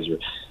a Pfizer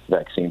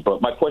vaccine.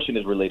 But my question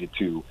is related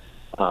to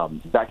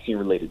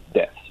vaccine-related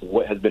deaths,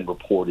 what has been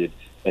reported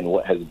and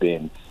what has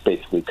been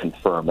basically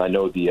confirmed. I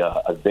know the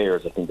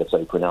VAERS, I think that's how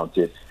you pronounce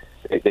it,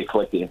 they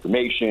collect the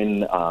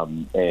information,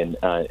 and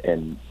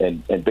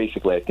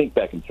basically I think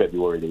back in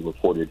February they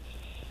reported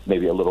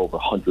maybe a little over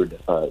 100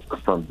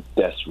 confirmed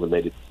deaths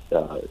related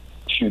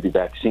to the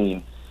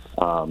vaccine,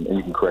 and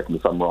you can correct me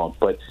if I'm wrong.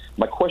 But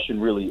my question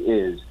really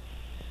is,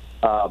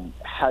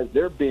 has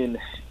there been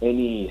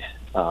any,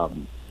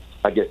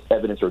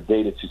 evidence or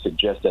data to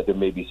suggest that there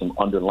may be some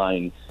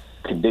underlying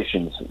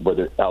conditions,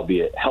 whether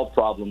albeit health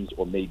problems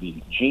or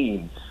maybe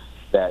genes,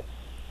 that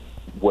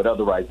would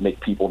otherwise make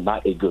people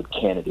not a good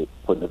candidate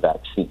for the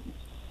vaccine?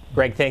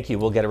 Greg, thank you.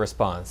 We'll get a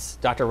response.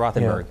 Dr.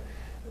 Rothenberg.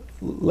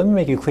 Let me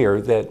make it clear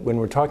that when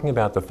we're talking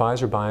about the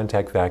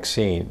Pfizer-BioNTech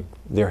vaccine,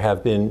 there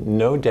have been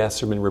no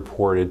deaths have been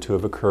reported to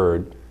have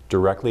occurred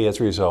directly as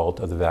a result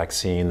of the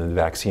vaccine and the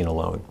vaccine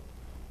alone.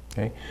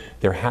 Okay?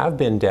 There have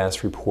been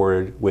deaths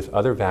reported with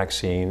other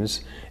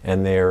vaccines,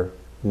 and they're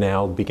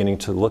now beginning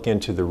to look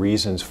into the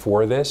reasons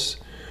for this,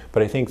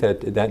 but I think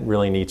that that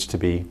really needs to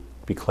be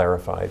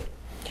clarified.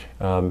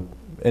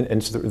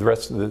 And so the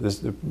rest of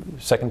the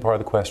second part of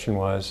the question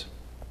was?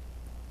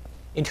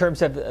 In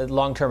terms of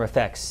long-term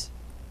effects.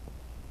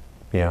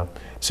 Yeah.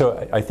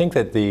 So I think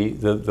that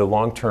the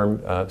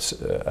long-term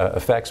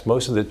effects,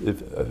 most of the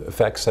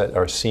effects that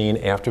are seen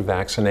after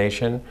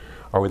vaccination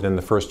are within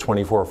the first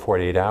 24 or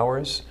 48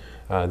 hours.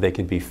 They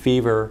could be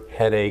fever,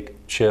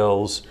 headache,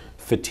 chills,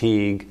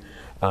 fatigue,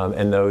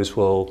 and those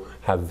will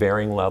have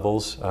varying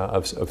levels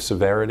of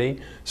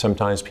severity.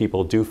 Sometimes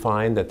people do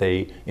find that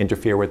they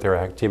interfere with their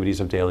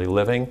activities of daily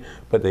living,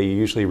 but they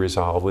usually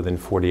resolve within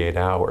 48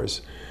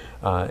 hours.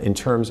 In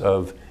terms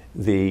of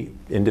the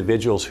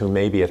individuals who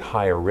may be at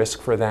higher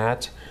risk for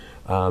that,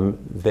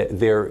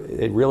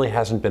 it really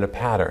hasn't been a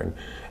pattern.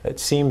 It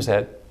seems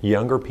that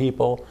younger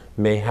people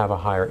may have a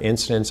higher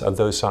incidence of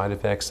those side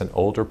effects than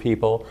older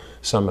people.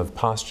 Some have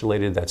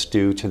postulated that's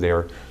due to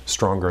their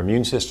stronger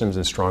immune systems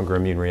and stronger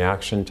immune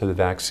reaction to the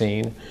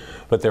vaccine.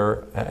 But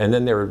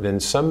then there have been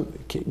some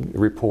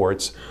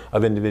reports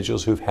of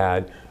individuals who've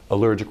had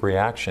allergic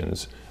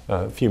reactions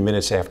a few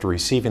minutes after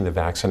receiving the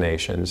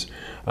vaccinations.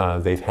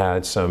 They've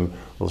had some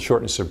little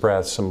shortness of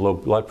breath, some low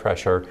blood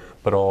pressure,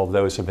 but all of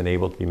those have been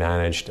able to be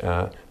managed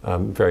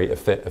very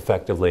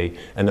effectively,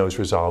 and those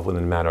resolve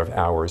within a matter of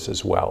hours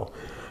as well.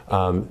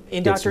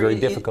 It's very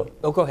difficult.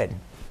 Oh, go ahead.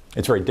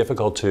 It's very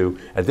difficult to,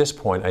 at this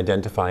point,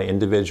 identify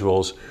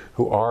individuals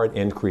who are at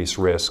increased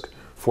risk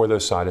for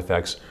those side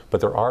effects, but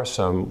there are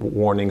some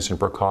warnings and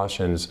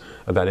precautions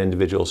about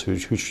individuals who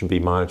should be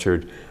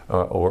monitored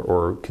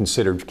or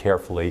considered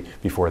carefully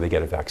before they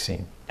get a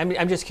vaccine.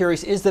 I'm just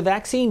curious, is the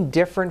vaccine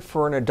different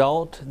for an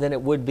adult than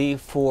it would be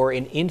for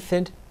an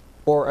infant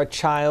or a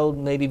child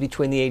maybe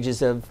between the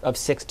ages of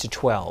 6 to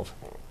 12?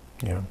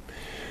 Yeah.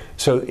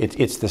 So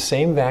it's the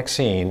same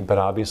vaccine, but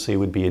obviously it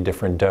would be a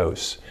different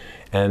dose.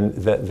 And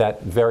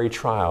that very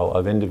trial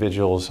of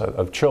individuals,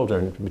 of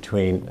children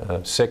between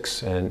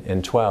 6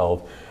 and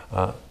 12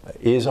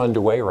 is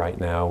underway right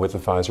now with the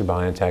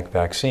Pfizer-BioNTech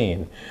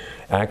vaccine.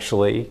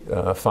 Actually,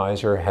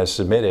 Pfizer has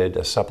submitted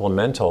a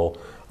supplemental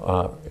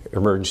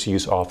emergency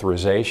use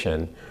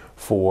authorization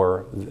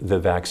for the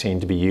vaccine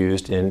to be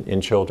used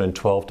in children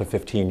 12 to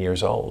 15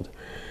 years old.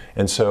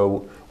 And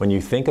so when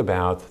you think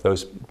about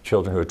those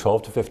children who are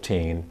 12 to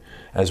 15,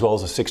 as well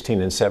as the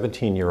 16 and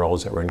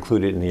 17-year-olds that were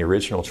included in the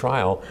original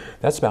trial,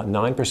 that's about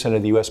 9%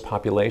 of the U.S.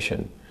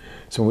 population.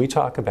 So when we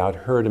talk about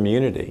herd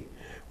immunity,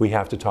 we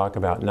have to talk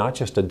about not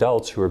just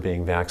adults who are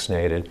being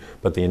vaccinated,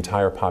 but the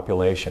entire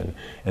population.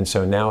 And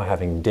so now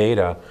having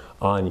data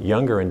on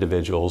younger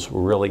individuals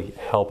will really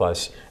help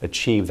us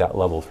achieve that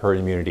level of herd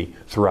immunity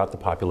throughout the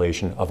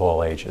population of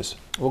all ages.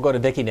 We'll go to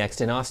Vicki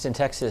next in Austin,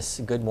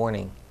 Texas. Good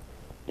morning.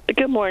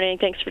 Good morning.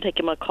 Thanks for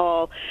taking my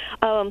call.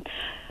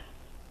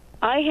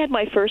 I had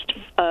my first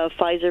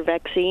Pfizer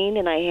vaccine,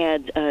 and I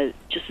had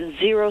just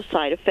 0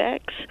 side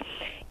effects.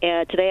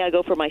 Today I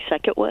go for my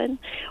second one.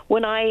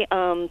 When I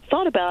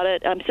thought about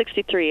it, I'm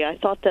 63. I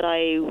thought that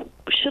I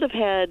should have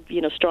had,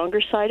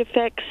 stronger side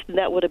effects.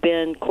 That would have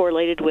been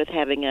correlated with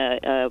having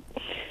a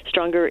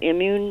stronger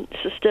immune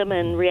system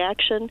and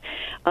reaction.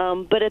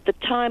 But at the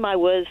time, I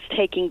was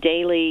taking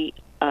daily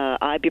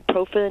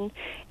ibuprofen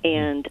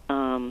and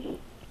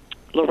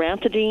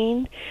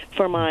loratadine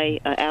for my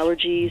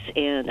allergies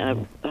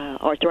and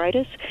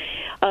arthritis.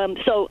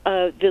 So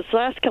this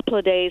last couple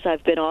of days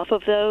I've been off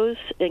of those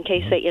in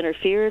case they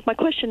interfere. My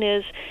question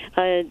is,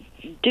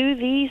 do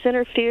these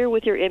interfere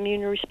with your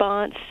immune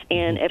response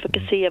and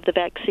efficacy of the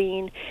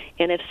vaccine?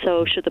 And if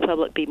so, should the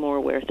public be more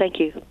aware? Thank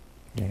you.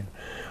 Yeah.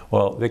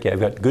 Well, Vicki, I've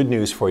got good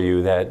news for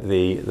you that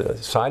the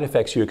side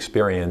effects you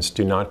experience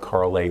do not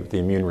correlate with the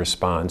immune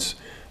response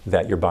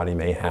that your body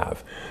may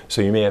have.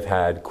 So you may have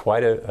had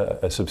quite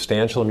a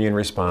substantial immune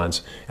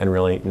response and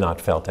really not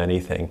felt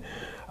anything.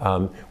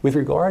 With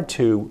regard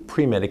to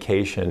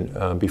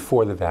pre-medication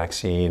before the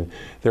vaccine,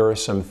 there are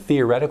some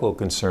theoretical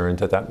concerns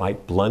that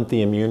might blunt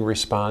the immune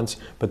response,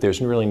 but there's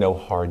really no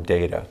hard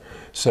data.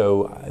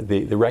 So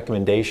the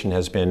recommendation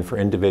has been for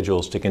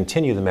individuals to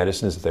continue the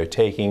medicines that they're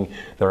taking.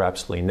 They're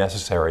absolutely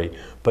necessary,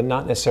 but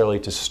not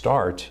necessarily to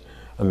start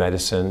a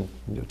medicine,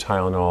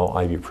 Tylenol,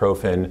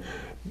 ibuprofen,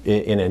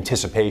 in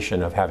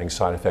anticipation of having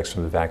side effects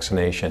from the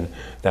vaccination.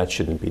 That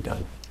shouldn't be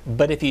done.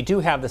 But if you do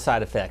have the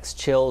side effects,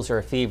 chills or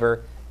a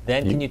fever,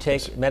 then can you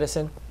take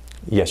medicine?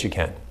 Yes, you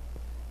can.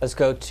 Let's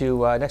go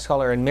to next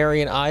caller in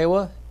Marion,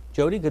 Iowa.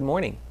 Jody, good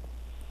morning.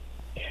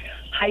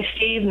 Hi,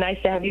 Steve.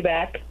 Nice to have you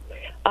back.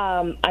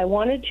 I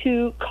wanted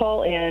to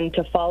call in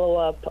to follow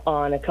up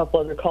on a couple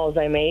other calls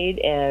I made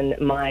and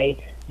my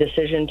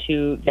decision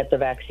to get the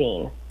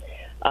vaccine.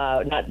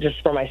 Not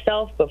just for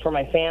myself, but for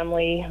my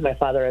family. My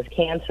father has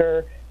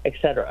cancer,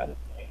 etc.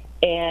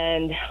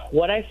 And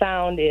what I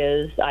found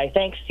is, I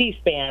thank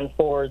C-SPAN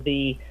for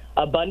the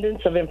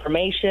abundance of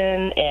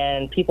information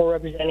and people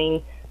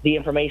representing the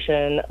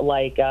information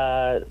like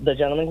the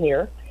gentleman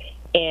here,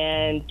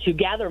 and to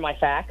gather my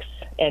facts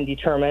and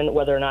determine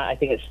whether or not I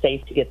think it's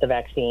safe to get the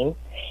vaccine.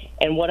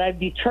 And what I've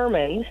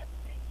determined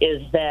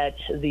is that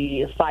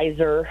the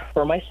Pfizer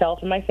for myself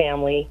and my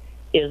family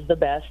is the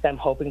best. I'm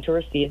hoping to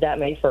receive that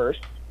May 1st.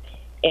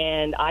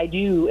 And I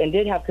do and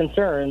did have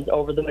concerns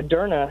over the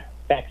Moderna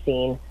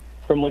vaccine,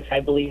 from which I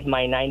believe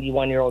my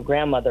 91-year-old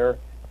grandmother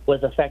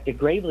was affected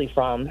gravely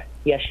from.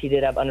 Yes, she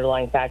did have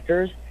underlying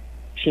factors.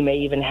 She may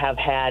even have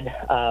had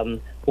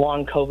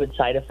long COVID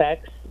side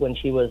effects when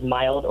she was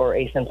mild or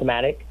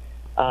asymptomatic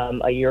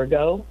a year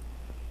ago.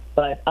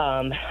 But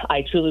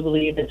I truly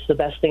believe it's the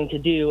best thing to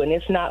do. And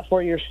if not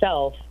for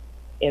yourself,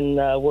 in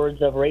the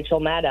words of Rachel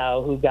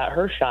Maddow, who got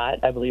her shot,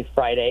 I believe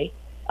Friday,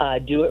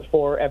 do it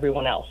for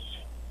everyone else.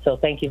 So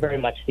thank you very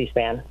much,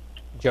 C-SPAN.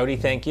 Jody,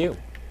 thank you.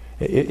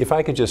 If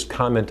I could just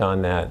comment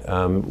on that,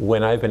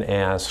 when I've been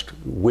asked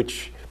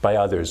by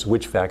others,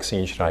 which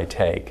vaccine should I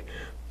take,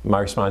 my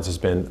response has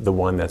been the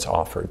one that's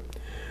offered.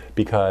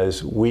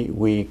 Because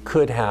we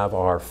could have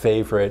our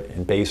favorite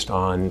and based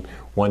on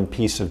one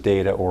piece of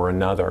data or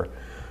another,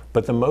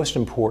 but the most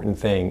important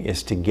thing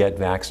is to get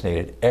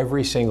vaccinated.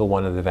 Every single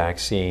one of the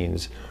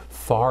vaccines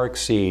far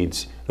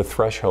exceeds the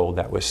threshold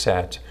that was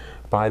set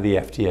by the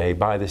FDA,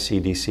 by the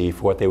CDC,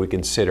 for what they would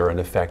consider an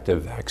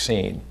effective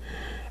vaccine.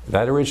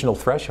 That original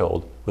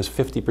threshold was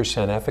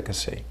 50%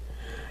 efficacy.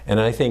 And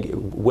I think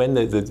when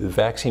the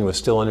vaccine was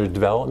still under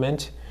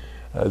development,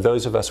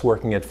 those of us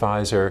working at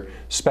Pfizer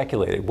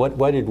speculated.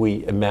 What did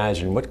we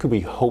imagine? What could we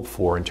hope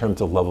for in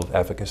terms of level of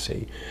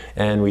efficacy?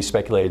 And we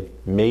speculated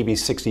maybe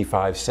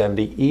 65,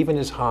 70, even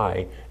as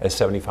high as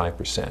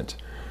 75%.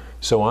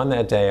 So on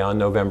that day, on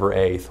November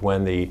 8th,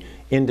 when the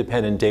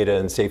Independent Data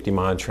and Safety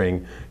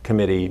Monitoring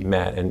Committee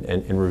met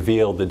and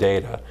revealed the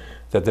data,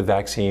 that the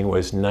vaccine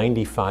was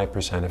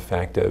 95%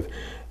 effective,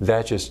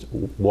 that just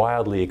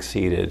wildly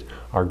exceeded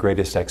our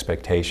greatest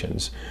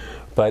expectations.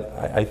 But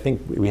I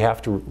think we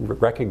have to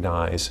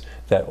recognize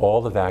that all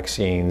the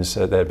vaccines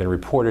that have been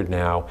reported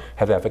now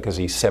have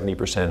efficacy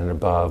 70% and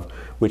above,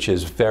 which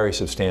is very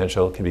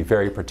substantial, can be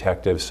very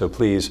protective. So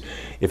please,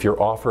 if you're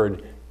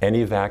offered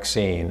any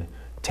vaccine,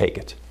 take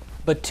it.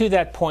 But to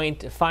that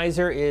point,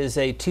 Pfizer is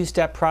a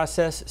two-step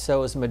process,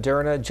 so is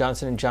Moderna.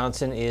 Johnson &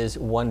 Johnson is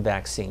one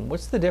vaccine.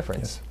 What's the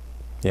difference? Yes.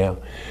 Yeah,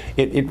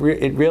 it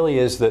really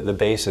is the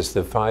basis.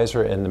 The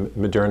Pfizer and the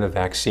Moderna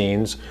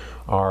vaccines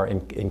are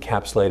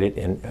encapsulated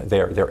in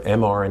their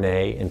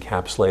mRNA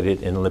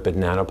encapsulated in lipid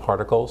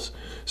nanoparticles.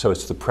 So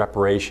it's the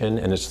preparation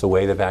and it's the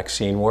way the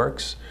vaccine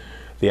works.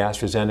 The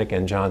AstraZeneca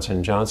and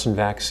Johnson & Johnson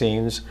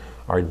vaccines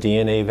are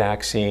DNA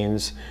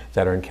vaccines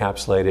that are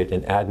encapsulated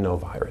in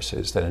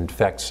adenoviruses that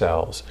infect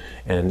cells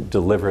and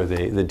deliver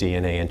the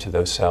DNA into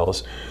those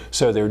cells.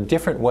 So there are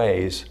different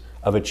ways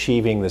of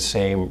achieving the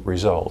same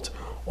result.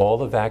 All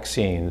the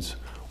vaccines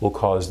will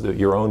cause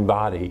your own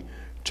body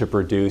to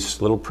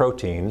produce little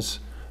proteins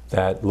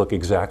that look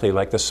exactly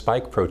like the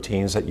spike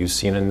proteins that you've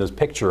seen in this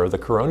picture of the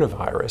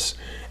coronavirus.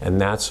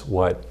 And that's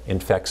what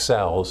infects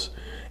cells.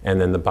 And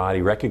then the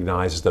body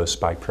recognizes those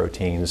spike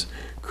proteins,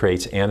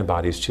 creates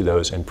antibodies to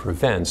those, and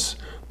prevents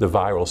the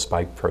viral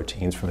spike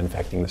proteins from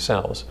infecting the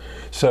cells.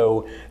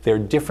 So there are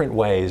different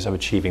ways of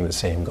achieving the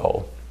same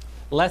goal.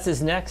 Les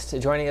is next,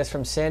 joining us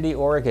from Sandy,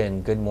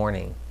 Oregon. Good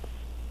morning.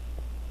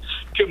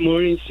 Good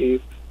morning,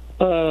 Steve.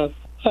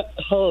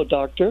 Hello,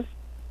 doctor.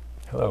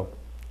 Hello.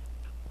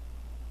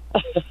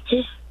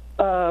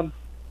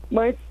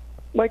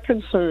 My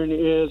concern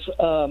is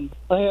I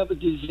have a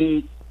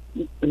disease,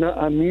 an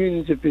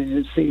immune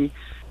deficiency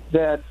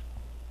that's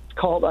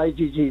called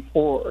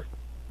IgG4,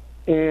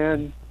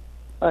 and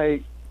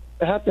I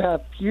have to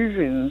have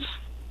fusions,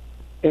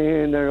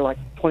 and they're like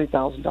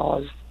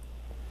 $20,000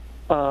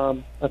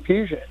 a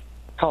fusion,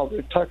 called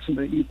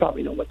rituximab. You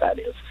probably know what that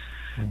is.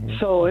 Mm-hmm.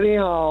 So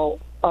anyhow,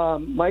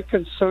 my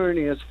concern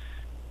is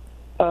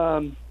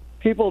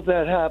people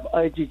that have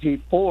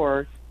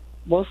IgG4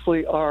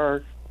 mostly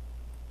are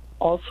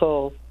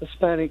also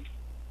Hispanic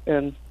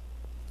and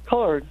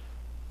colored,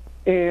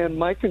 and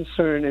my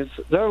concern is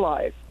their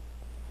life.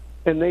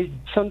 And they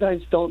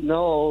sometimes don't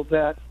know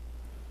that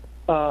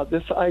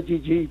this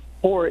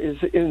IgG4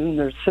 is in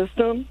their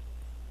system,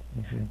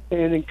 mm-hmm.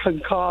 and it can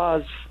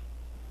cause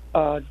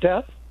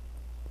death,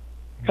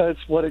 because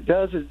what it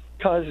does is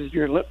causes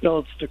your lymph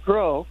nodes to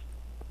grow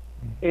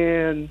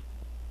and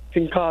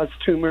can cause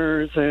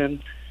tumors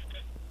and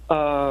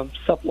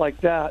stuff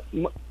like that.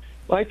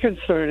 My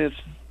concern is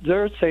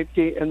their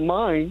safety and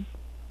mine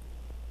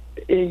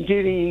in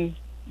getting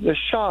the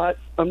shot.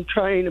 I'm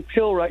trying a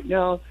pill right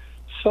now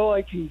so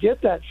I can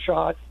get that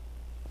shot,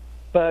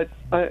 but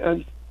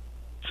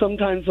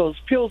sometimes those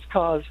pills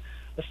cause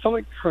a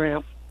stomach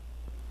cramp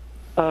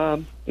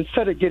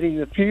instead of getting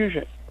the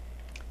fusion.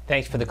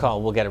 Thanks for the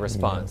call. We'll get a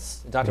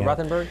response. Dr.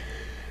 Rothenberg?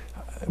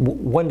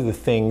 One of the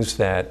things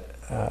that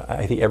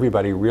I think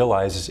everybody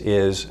realizes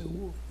is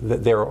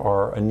that there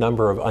are a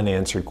number of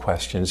unanswered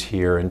questions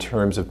here in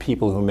terms of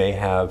people who may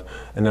have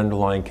an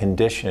underlying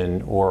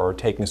condition or are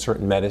taking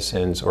certain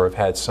medicines or have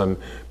had some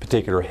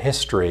particular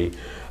history,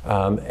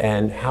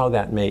 and how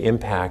that may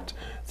impact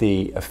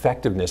the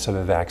effectiveness of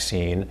a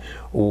vaccine,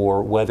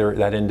 or whether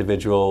that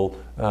individual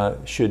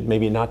should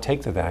maybe not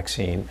take the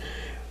vaccine.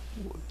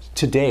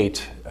 To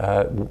date,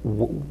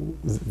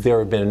 there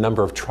have been a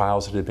number of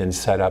trials that have been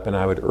set up, and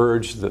I would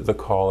urge the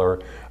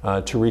caller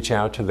to reach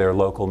out to their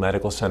local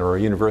medical center or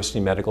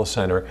university medical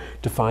center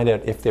to find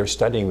out if they're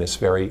studying this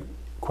very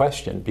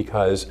question,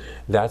 because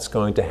that's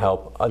going to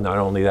help not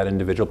only that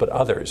individual but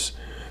others.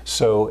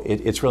 So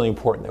it's really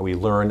important that we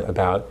learn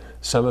about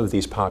some of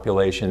these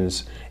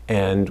populations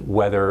and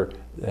whether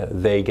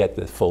they get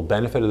the full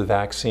benefit of the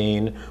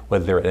vaccine,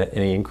 whether they're at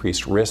any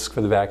increased risk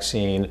for the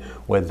vaccine,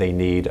 whether they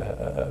need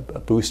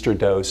a booster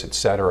dose,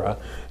 etc.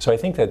 So I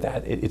think that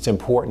it's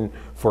important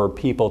for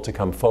people to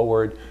come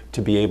forward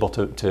to be able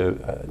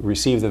to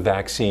receive the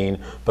vaccine,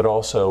 but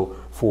also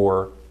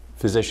for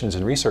physicians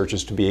and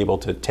researchers to be able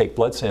to take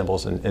blood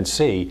samples and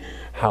see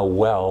how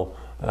well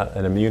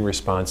an immune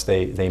response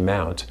they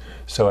mount.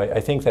 So I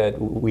think that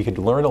we could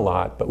learn a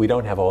lot, but we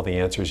don't have all the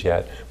answers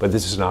yet. But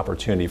this is an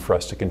opportunity for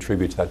us to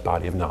contribute to that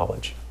body of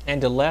knowledge. And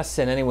to Les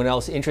and anyone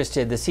else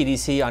interested, the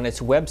CDC on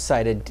its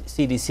website at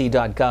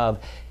cdc.gov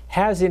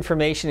has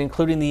information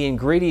including the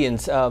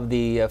ingredients of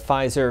the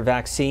Pfizer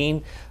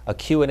vaccine, a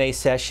Q&A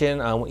session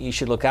on what you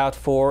should look out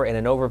for, and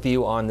an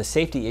overview on the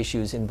safety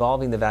issues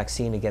involving the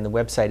vaccine. Again, the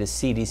website is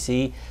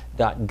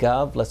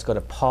cdc.gov. Let's go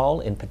to Paul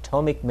in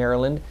Potomac,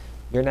 Maryland.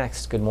 You're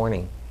next. Good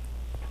morning.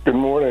 Good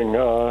morning.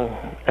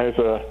 As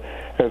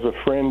a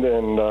friend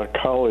and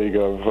colleague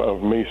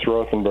of Mace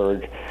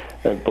Rothenberg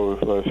at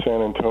both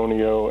San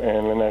Antonio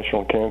and the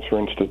National Cancer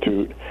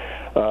Institute,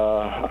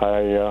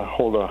 I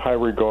hold a high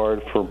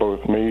regard for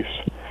both Mace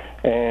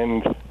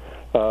and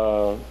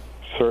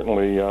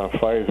certainly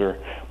Pfizer.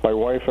 My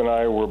wife and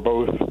I were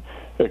both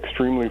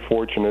extremely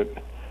fortunate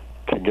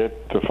to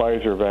get the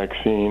Pfizer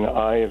vaccine.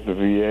 I at the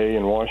VA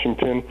in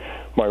Washington,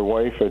 my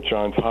wife at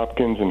Johns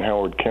Hopkins in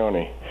Howard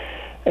County.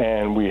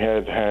 And we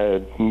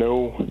had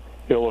no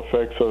ill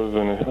effects other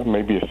than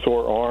maybe a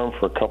sore arm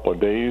for a couple of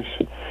days.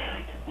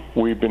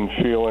 We've been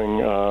feeling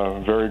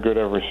very good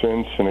ever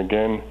since. And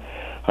again,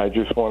 I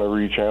just want to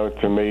reach out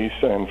to Mace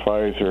and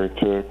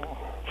Pfizer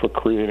for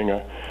creating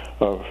a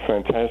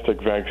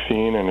fantastic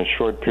vaccine in a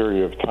short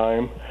period of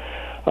time.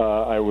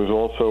 I was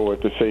also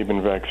at the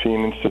Sabin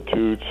Vaccine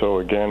Institute, so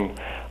again,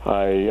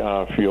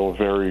 I feel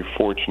very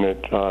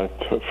fortunate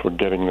for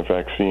getting the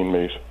vaccine,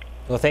 Mace.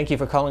 Well, thank you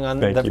for calling on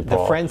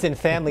the friends and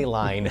family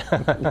line.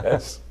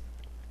 Yes.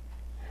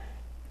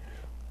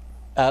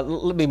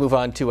 Let me move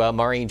on to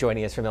Maureen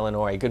joining us from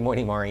Illinois. Good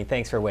morning, Maureen.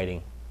 Thanks for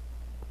waiting.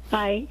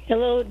 Hi.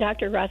 Hello,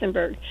 Dr.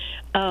 Rothenberg.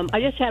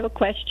 I just have a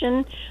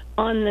question.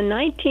 On the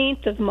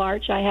 19th of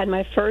March, I had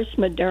my first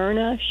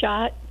Moderna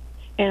shot,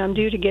 and I'm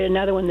due to get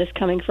another one this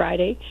coming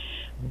Friday.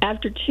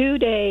 After 2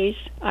 days,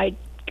 I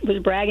was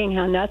bragging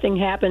how nothing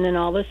happened, and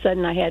all of a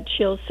sudden I had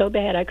chills so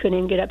bad I couldn't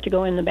even get up to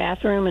go in the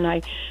bathroom, and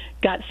I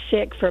got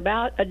sick for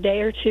about a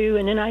day or two,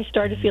 and then I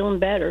started feeling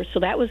better, so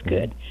that was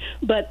good.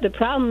 But the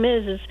problem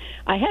is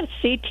I had a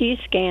CT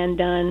scan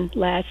done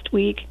last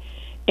week,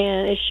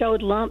 and it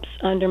showed lumps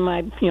under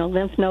my,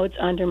 lymph nodes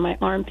under my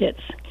armpits.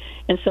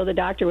 And so the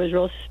doctor was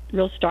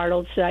real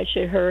startled, said I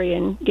should hurry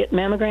and get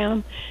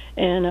mammogram,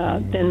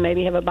 and then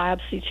maybe have a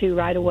biopsy too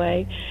right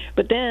away.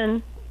 But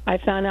then I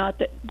found out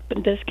that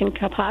this can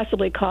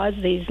possibly cause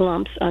these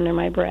lumps under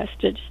my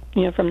breast,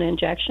 from the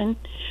injection.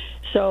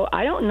 So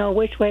I don't know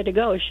which way to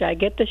go. Should I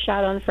get the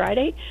shot on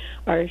Friday,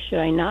 or should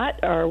I not,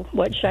 or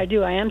what should I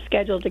do? I am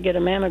scheduled to get a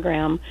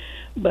mammogram,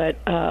 but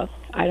I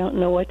don't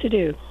know what to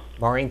do.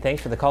 Maureen,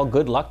 thanks for the call.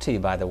 Good luck to you,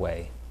 by the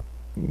way.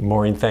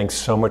 Maureen, thanks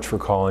so much for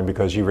calling,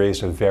 because you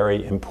raised a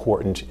very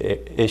important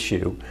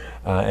issue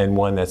and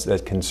one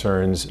that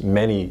concerns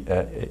many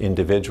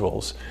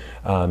individuals.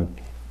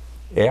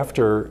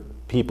 After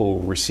people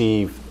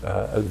receive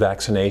a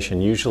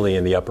vaccination, usually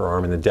in the upper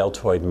arm and the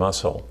deltoid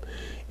muscle,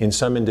 in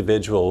some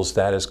individuals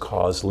that has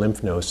caused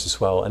lymph nodes to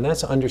swell, and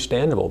that's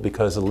understandable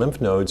because the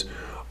lymph nodes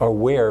are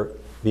where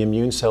the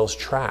immune cells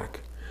track.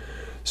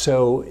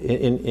 So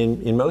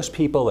in most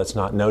people, that's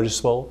not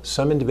noticeable.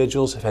 Some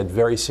individuals have had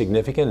very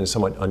significant and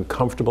somewhat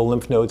uncomfortable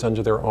lymph nodes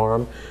under their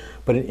arm.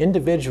 But in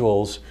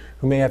individuals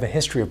who may have a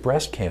history of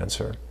breast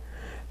cancer,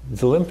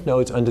 the lymph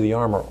nodes under the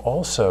arm are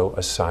also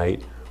a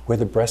site where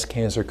the breast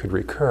cancer could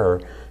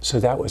recur. So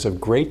that was of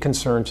great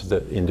concern to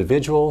the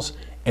individuals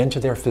and to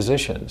their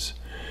physicians.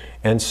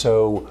 And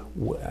so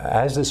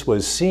as this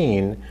was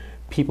seen,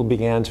 people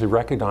began to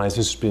recognize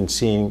this has been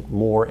seen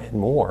more and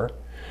more.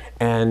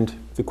 And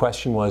the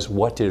question was,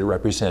 what did it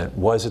represent?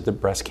 Was it the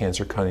breast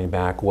cancer coming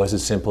back? Was it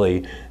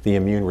simply the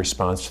immune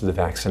response to the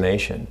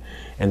vaccination?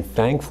 And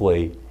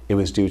thankfully, it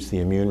was due to the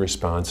immune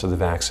response of the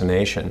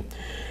vaccination.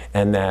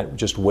 And that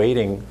just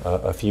waiting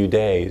a few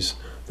days,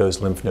 those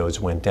lymph nodes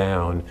went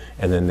down,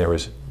 and then there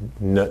was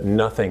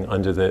nothing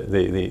under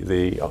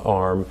the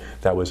arm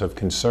that was of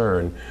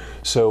concern.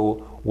 So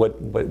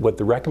what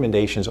the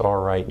recommendations are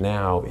right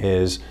now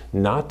is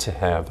not to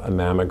have a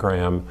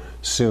mammogram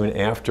soon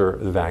after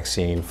the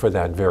vaccine for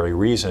that very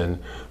reason,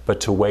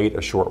 but to wait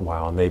a short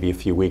while, maybe a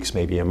few weeks,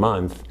 maybe a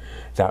month.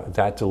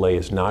 That delay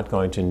is not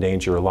going to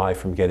endanger your life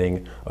from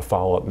getting a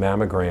follow-up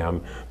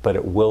mammogram, but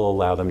it will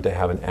allow them to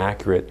have an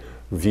accurate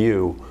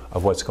view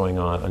of what's going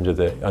on under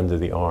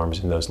the arms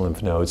and those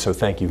lymph nodes. So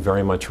thank you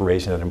very much for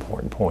raising that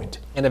important point.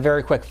 And a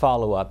very quick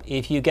follow-up.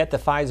 If you get the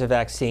Pfizer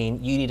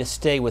vaccine, you need to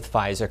stay with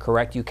Pfizer,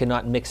 correct? You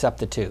cannot mix up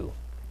the two.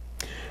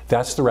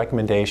 That's the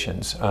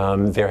recommendations.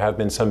 There have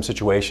been some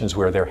situations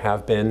where there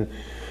have been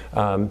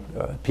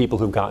people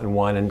who've gotten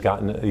one and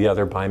gotten the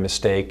other by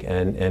mistake,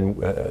 and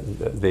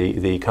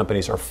the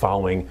companies are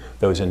following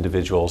those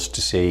individuals to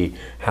see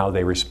how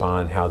they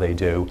respond, how they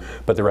do.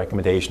 But the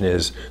recommendation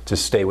is to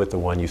stay with the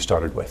one you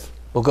started with.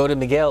 We'll go to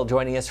Miguel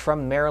joining us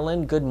from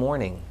Maryland. Good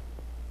morning.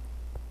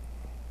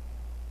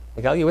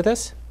 Miguel, you with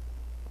us?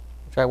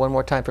 Try one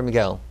more time for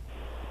Miguel.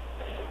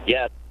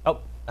 Yes.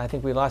 Oh, I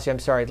think we lost you. I'm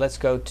sorry. Let's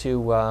go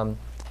to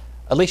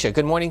Alicia.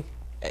 Good morning.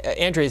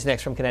 Andrea is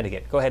next from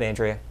Connecticut. Go ahead,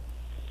 Andrea.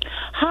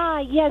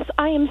 Hi, yes,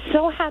 I am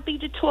so happy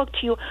to talk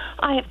to you.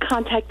 I have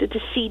contacted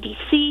the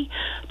CDC,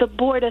 the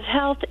Board of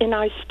Health in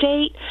our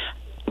state,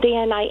 the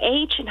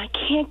NIH, and I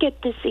can't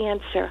get this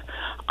answer.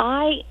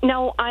 I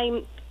know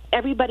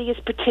everybody is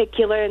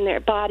particular and their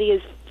body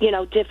is,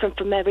 different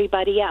from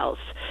everybody else.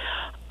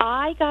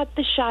 I got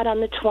the shot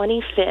on the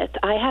 25th.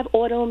 I have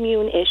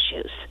autoimmune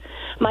issues.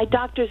 My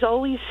doctor's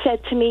always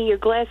said to me, your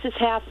glass is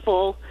half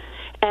full.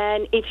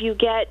 And if you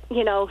get,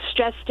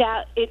 stressed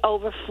out, it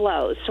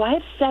overflows. So I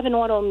have 7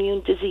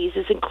 autoimmune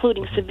diseases,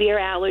 including severe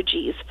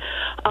allergies.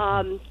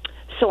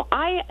 So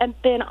I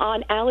have been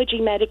on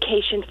allergy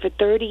medication for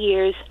 30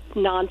 years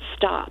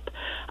nonstop.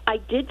 I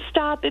did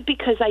stop it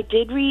because I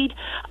did read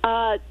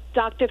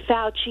Dr.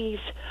 Fauci's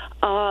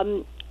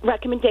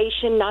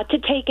recommendation not to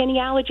take any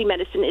allergy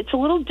medicine. It's a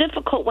little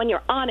difficult when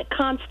you're on it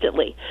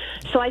constantly.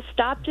 So I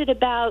stopped it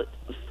about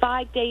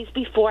 5 days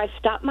before. I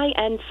stopped my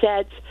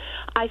NSAIDs.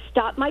 I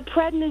stopped my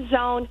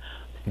prednisone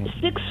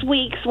 6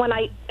 weeks when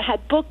I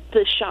had booked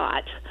the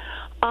shot.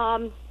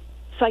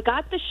 So I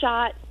got the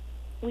shot.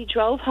 We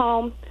drove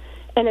home,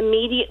 and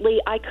immediately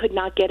I could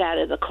not get out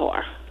of the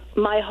car.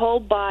 My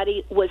whole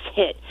body was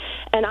hit.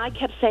 And I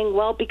kept saying,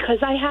 well, because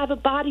I have a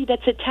body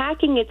that's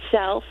attacking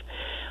itself,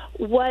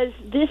 was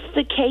this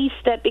the case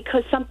that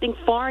because something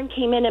foreign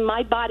came in and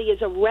my body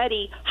is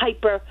already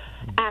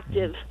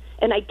hyperactive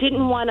and I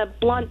didn't want to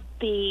blunt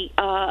the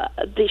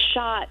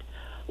shot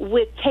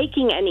with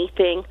taking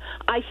anything,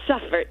 I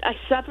suffered. I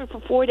suffered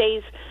for 4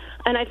 days,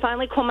 and I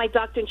finally called my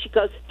doctor, and she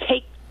goes,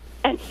 take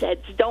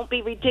NSAIDs, don't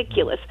be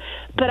ridiculous.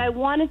 But I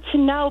wanted to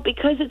know,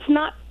 because it's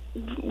not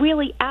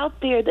really out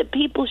there, that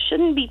people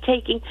shouldn't be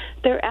taking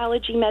their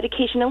allergy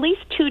medication at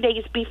least 2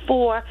 days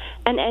before,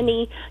 and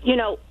any,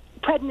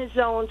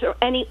 prednisones or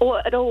any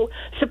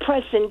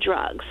auto-suppressant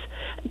drugs.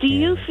 Do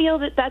you feel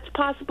that that's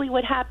possibly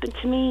what happened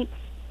to me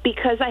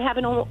because I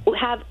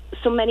have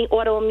so many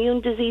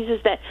autoimmune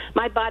diseases that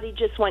my body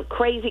just went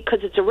crazy because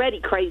it's already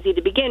crazy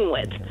to begin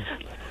with?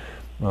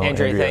 Well,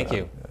 Andrea, thank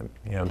you.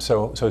 I'm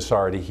so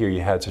sorry to hear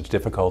you had such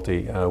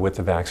difficulty with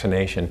the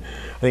vaccination.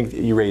 I think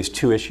you raised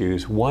 2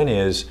 issues. One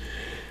is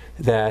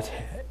that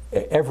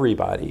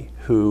everybody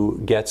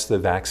who gets the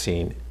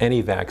vaccine,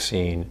 any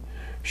vaccine,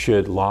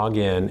 should log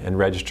in and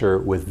register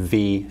with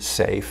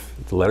VSafe,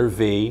 the letter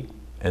V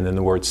and then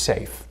the word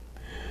safe.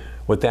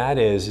 What that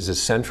is a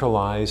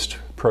centralized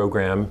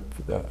program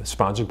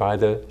sponsored by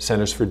the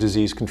Centers for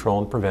Disease Control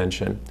and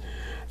Prevention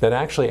that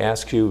actually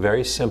asks you a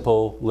very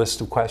simple list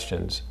of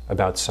questions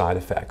about side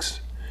effects.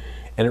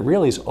 And it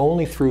really is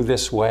only through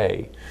this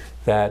way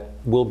that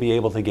we'll be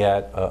able to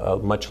get a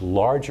much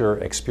larger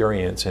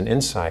experience and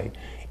insight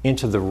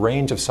into the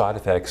range of side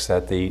effects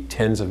that the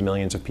tens of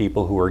millions of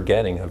people who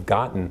have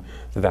gotten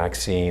the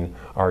vaccine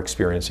are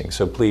experiencing.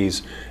 So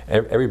please,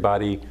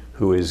 everybody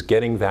who is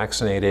getting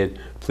vaccinated,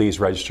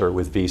 please register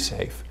with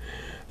VSafe.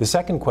 The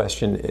second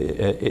question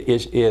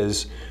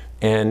is,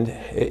 and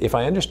if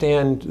I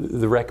understand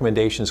the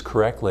recommendations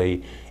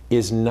correctly,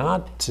 is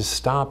not to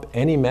stop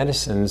any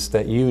medicines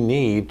that you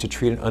need to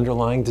treat an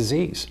underlying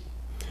disease.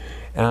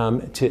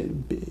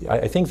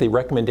 I think the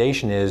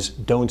recommendation is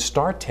don't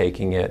start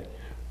taking it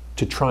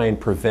to try and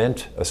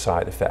prevent a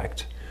side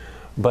effect.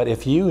 But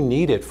if you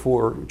need it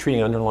for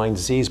treating underlying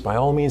disease, by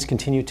all means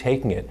continue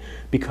taking it,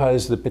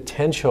 because the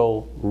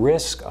potential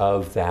risk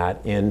of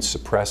that in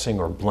suppressing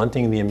or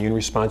blunting the immune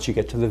response you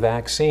get to the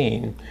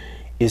vaccine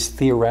is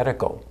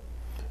theoretical.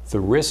 The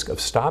risk of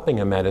stopping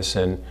a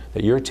medicine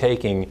that you're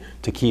taking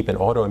to keep an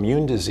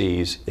autoimmune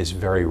disease is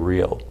very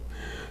real.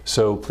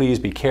 So please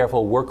be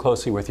careful, work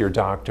closely with your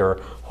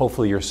doctor.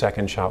 Hopefully your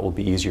second shot will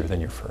be easier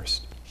than your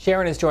first.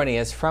 Sharon is joining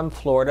us from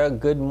Florida.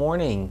 Good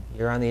morning.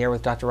 You're on the air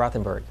with Dr.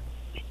 Rothenberg.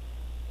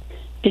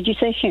 Did you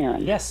say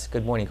Sharon? Yes.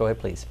 Good morning. Go ahead,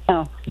 please.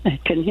 Oh, I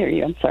couldn't hear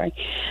you. I'm sorry.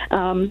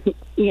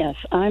 Yes,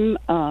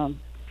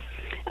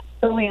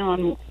 Early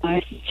on,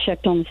 I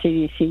checked on the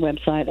CDC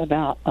website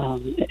about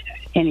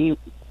any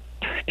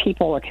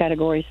people or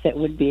categories that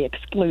would be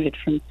excluded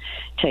from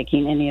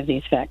taking any of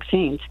these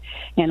vaccines,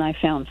 and I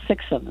found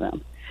 6 of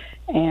them.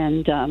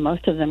 And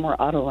most of them were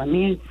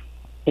autoimmune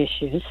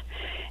issues,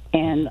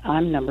 and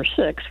I'm number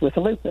 6 with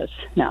lupus.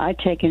 Now, I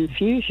take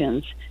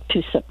infusions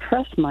to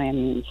suppress my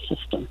immune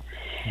system.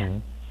 Mm-hmm.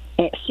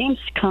 It seems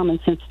common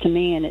sense to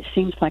me, and it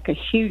seems like a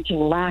huge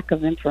lack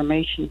of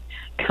information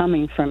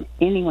coming from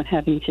anyone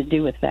having to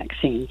do with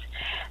vaccines.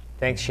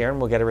 Thanks, Sharon.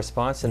 We'll get a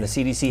response, and the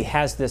CDC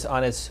has this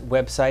on its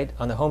website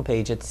on the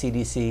homepage at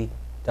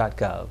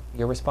cdc.gov.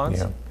 Your response?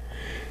 Yeah.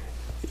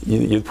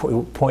 The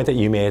point that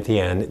you made at the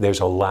end, there's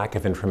a lack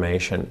of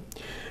information.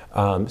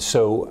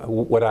 So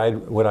what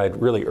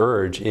I'd really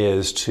urge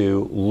is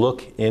to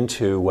look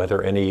into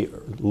whether any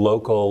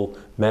local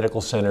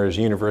medical centers,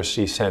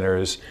 university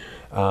centers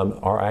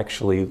are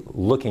actually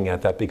looking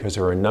at that, because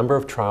there are a number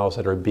of trials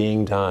that are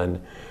being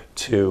done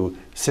to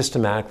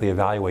systematically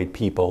evaluate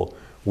people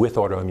with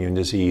autoimmune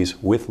disease,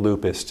 with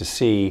lupus, to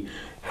see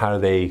how do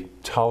they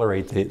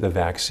tolerate the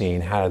vaccine,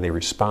 how do they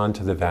respond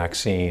to the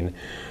vaccine,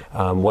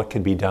 what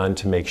can be done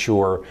to make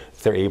sure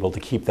they're able to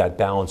keep that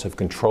balance of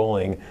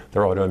controlling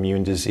their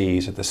autoimmune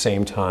disease at the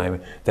same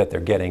time that they're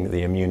getting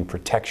the immune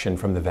protection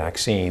from the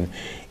vaccine.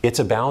 It's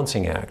a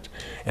balancing act,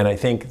 and I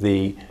think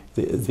the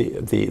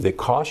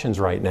cautions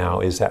right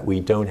now is that we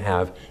don't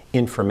have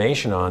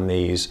information on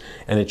these,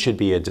 and it should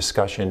be a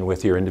discussion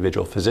with your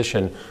individual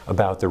physician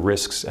about the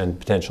risks and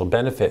potential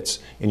benefits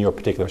in your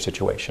particular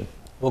situation.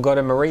 We'll go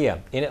to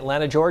Maria in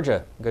Atlanta,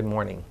 Georgia. Good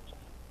morning.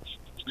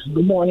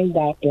 Good morning,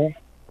 Doctor.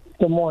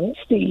 Good morning,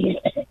 Steve.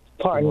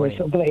 Pardon me,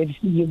 so glad to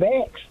see you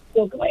back.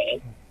 So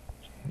glad.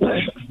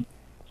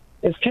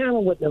 It's kind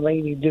of what the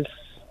lady just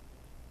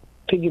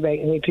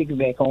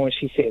piggyback on what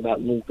she said about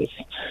lupus.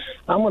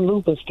 I'm a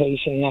lupus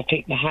patient, and I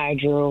take the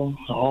hydro.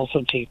 I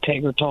also take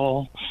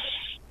Tegretol.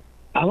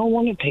 I don't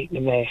want to take the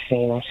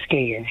vaccine. I'm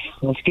scared.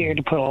 I'm scared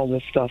to put all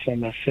this stuff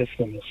in my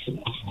system.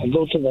 I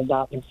go to the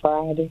doctor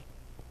Friday,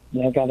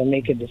 and I got to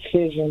make a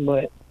decision,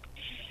 but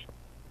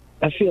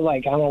I feel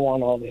like I don't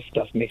want all this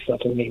stuff mixed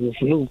up in me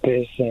with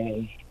lupus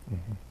and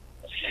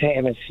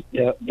having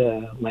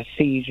my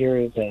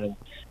seizures and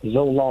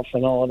Zoloft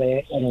and all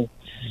that. And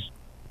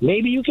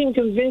maybe you can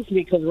convince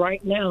me, because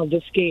right now I'm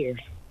just scared.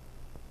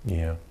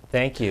 Yeah.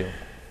 Thank you.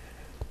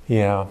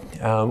 Yeah.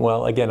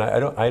 Well, again,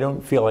 I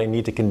don't feel I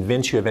need to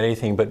convince you of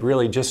anything, but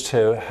really just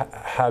to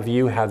have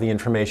you have the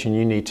information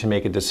you need to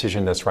make a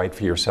decision that's right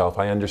for yourself.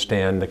 I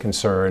understand the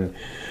concern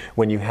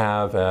when you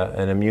have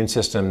an immune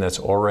system that's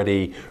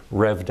already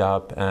revved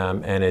up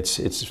and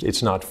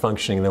it's not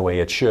functioning the way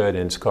it should,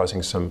 and it's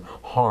causing some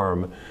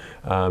harm.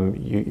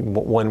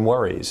 One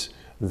worries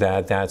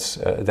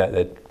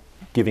that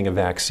giving a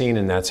vaccine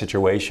in that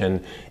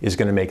situation is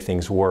going to make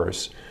things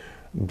worse.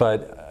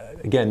 But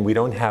again, we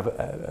don't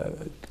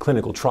have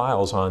clinical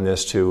trials on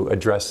this to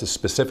address this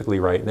specifically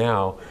right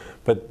now,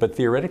 but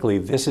theoretically,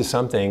 this is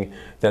something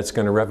that's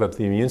going to rev up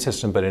the immune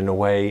system, but in a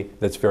way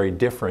that's very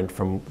different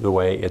from the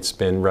way it's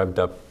been revved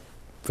up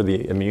for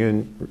the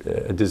immune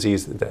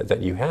disease that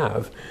you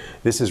have.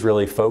 This is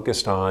really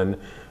focused on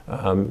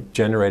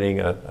generating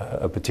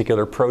a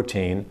particular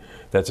protein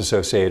that's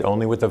associated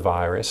only with the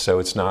virus, so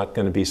it's not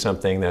going to be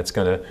something that's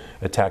going to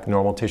attack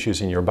normal tissues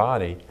in your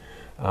body.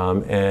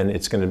 And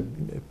it's going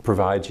to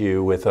provide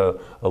you with a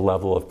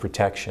level of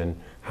protection.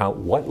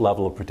 What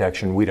level of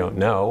protection, we don't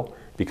know,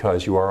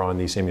 because you are on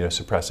these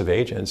immunosuppressive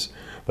agents.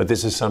 But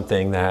this is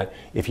something that,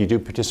 if you do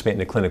participate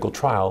in a clinical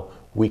trial,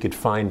 we could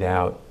find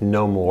out,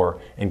 know more,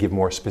 and give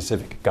more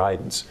specific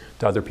guidance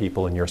to other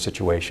people in your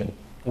situation.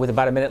 With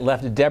about a minute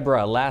left,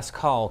 Deborah, last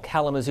call,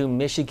 Kalamazoo,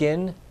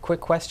 Michigan. Quick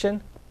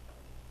question.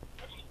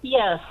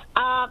 Yes,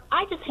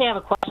 I just have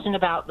a question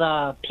about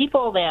the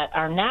people that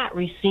are not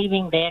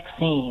receiving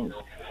vaccines.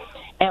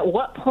 At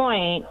what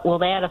point will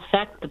that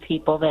affect the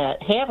people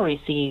that have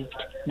received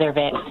their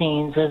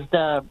vaccines? Will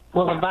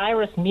the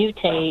virus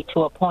mutate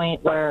to a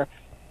point where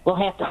we'll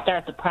have to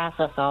start the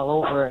process all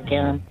over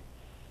again?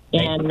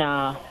 And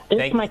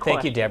this is my question.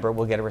 Thank you, Deborah.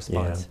 We'll get a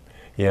response.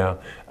 Yeah,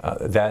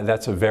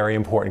 that's a very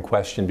important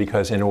question,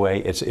 because in a way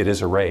it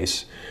is a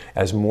race.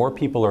 As more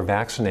people are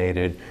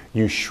vaccinated,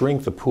 you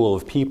shrink the pool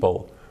of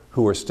people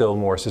who are still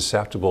more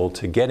susceptible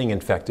to getting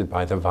infected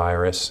by the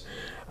virus,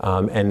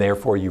 and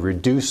therefore you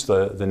reduce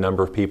the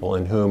number of people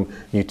in whom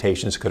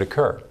mutations could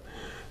occur.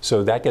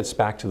 So that gets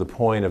back to the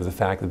point of the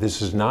fact that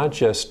this is not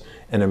just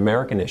an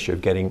American issue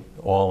of getting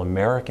all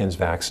Americans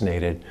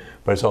vaccinated,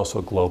 but it's also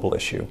a global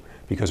issue,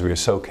 because we are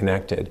so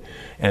connected.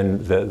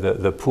 And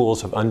the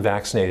pools of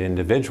unvaccinated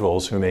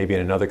individuals who may be in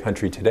another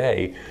country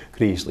today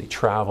could easily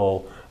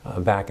travel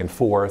back and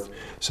forth.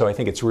 So I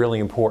think it's really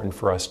important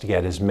for us to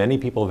get as many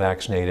people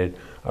vaccinated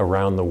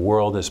around the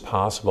world as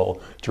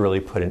possible to really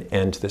put an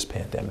end to this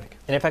pandemic.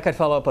 And if I could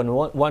follow up on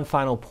one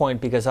final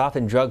point, because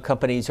often drug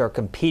companies are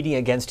competing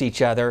against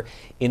each other.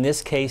 In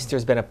this case,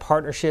 there's been a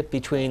partnership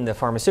between the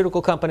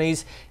pharmaceutical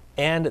companies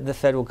and the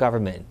federal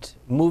government.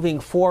 Moving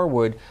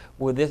forward,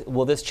 will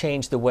this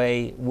change the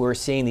way we're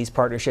seeing these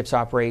partnerships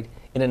operate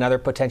in another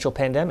potential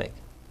pandemic?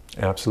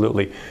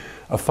 Absolutely.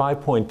 A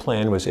 5-point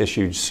plan was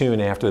issued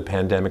soon after the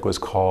pandemic was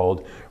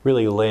called,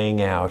 really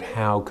laying out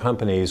how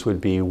companies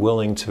would be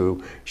willing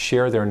to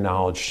share their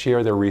knowledge,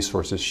 share their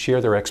resources,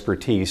 share their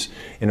expertise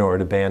in order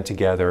to band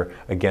together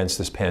against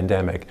this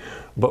pandemic.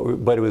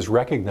 But it was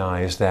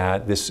recognized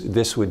that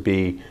this would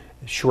be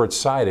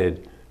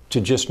short-sighted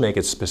to just make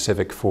it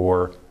specific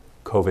for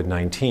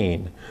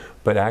COVID-19,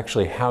 but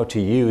actually how to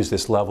use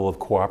this level of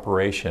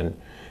cooperation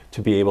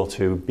to be able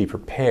to be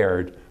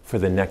prepared for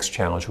the next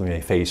challenge we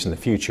may face in the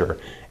future.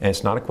 And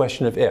it's not a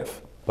question of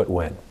if, but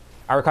when.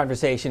 Our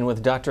conversation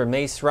with Dr.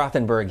 Mace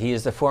Rothenberg. He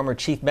is the former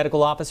Chief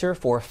Medical Officer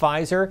for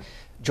Pfizer,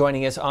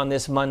 joining us on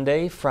this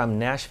Monday from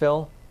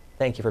Nashville.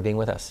 Thank you for being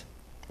with us.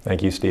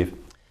 Thank you, Steve.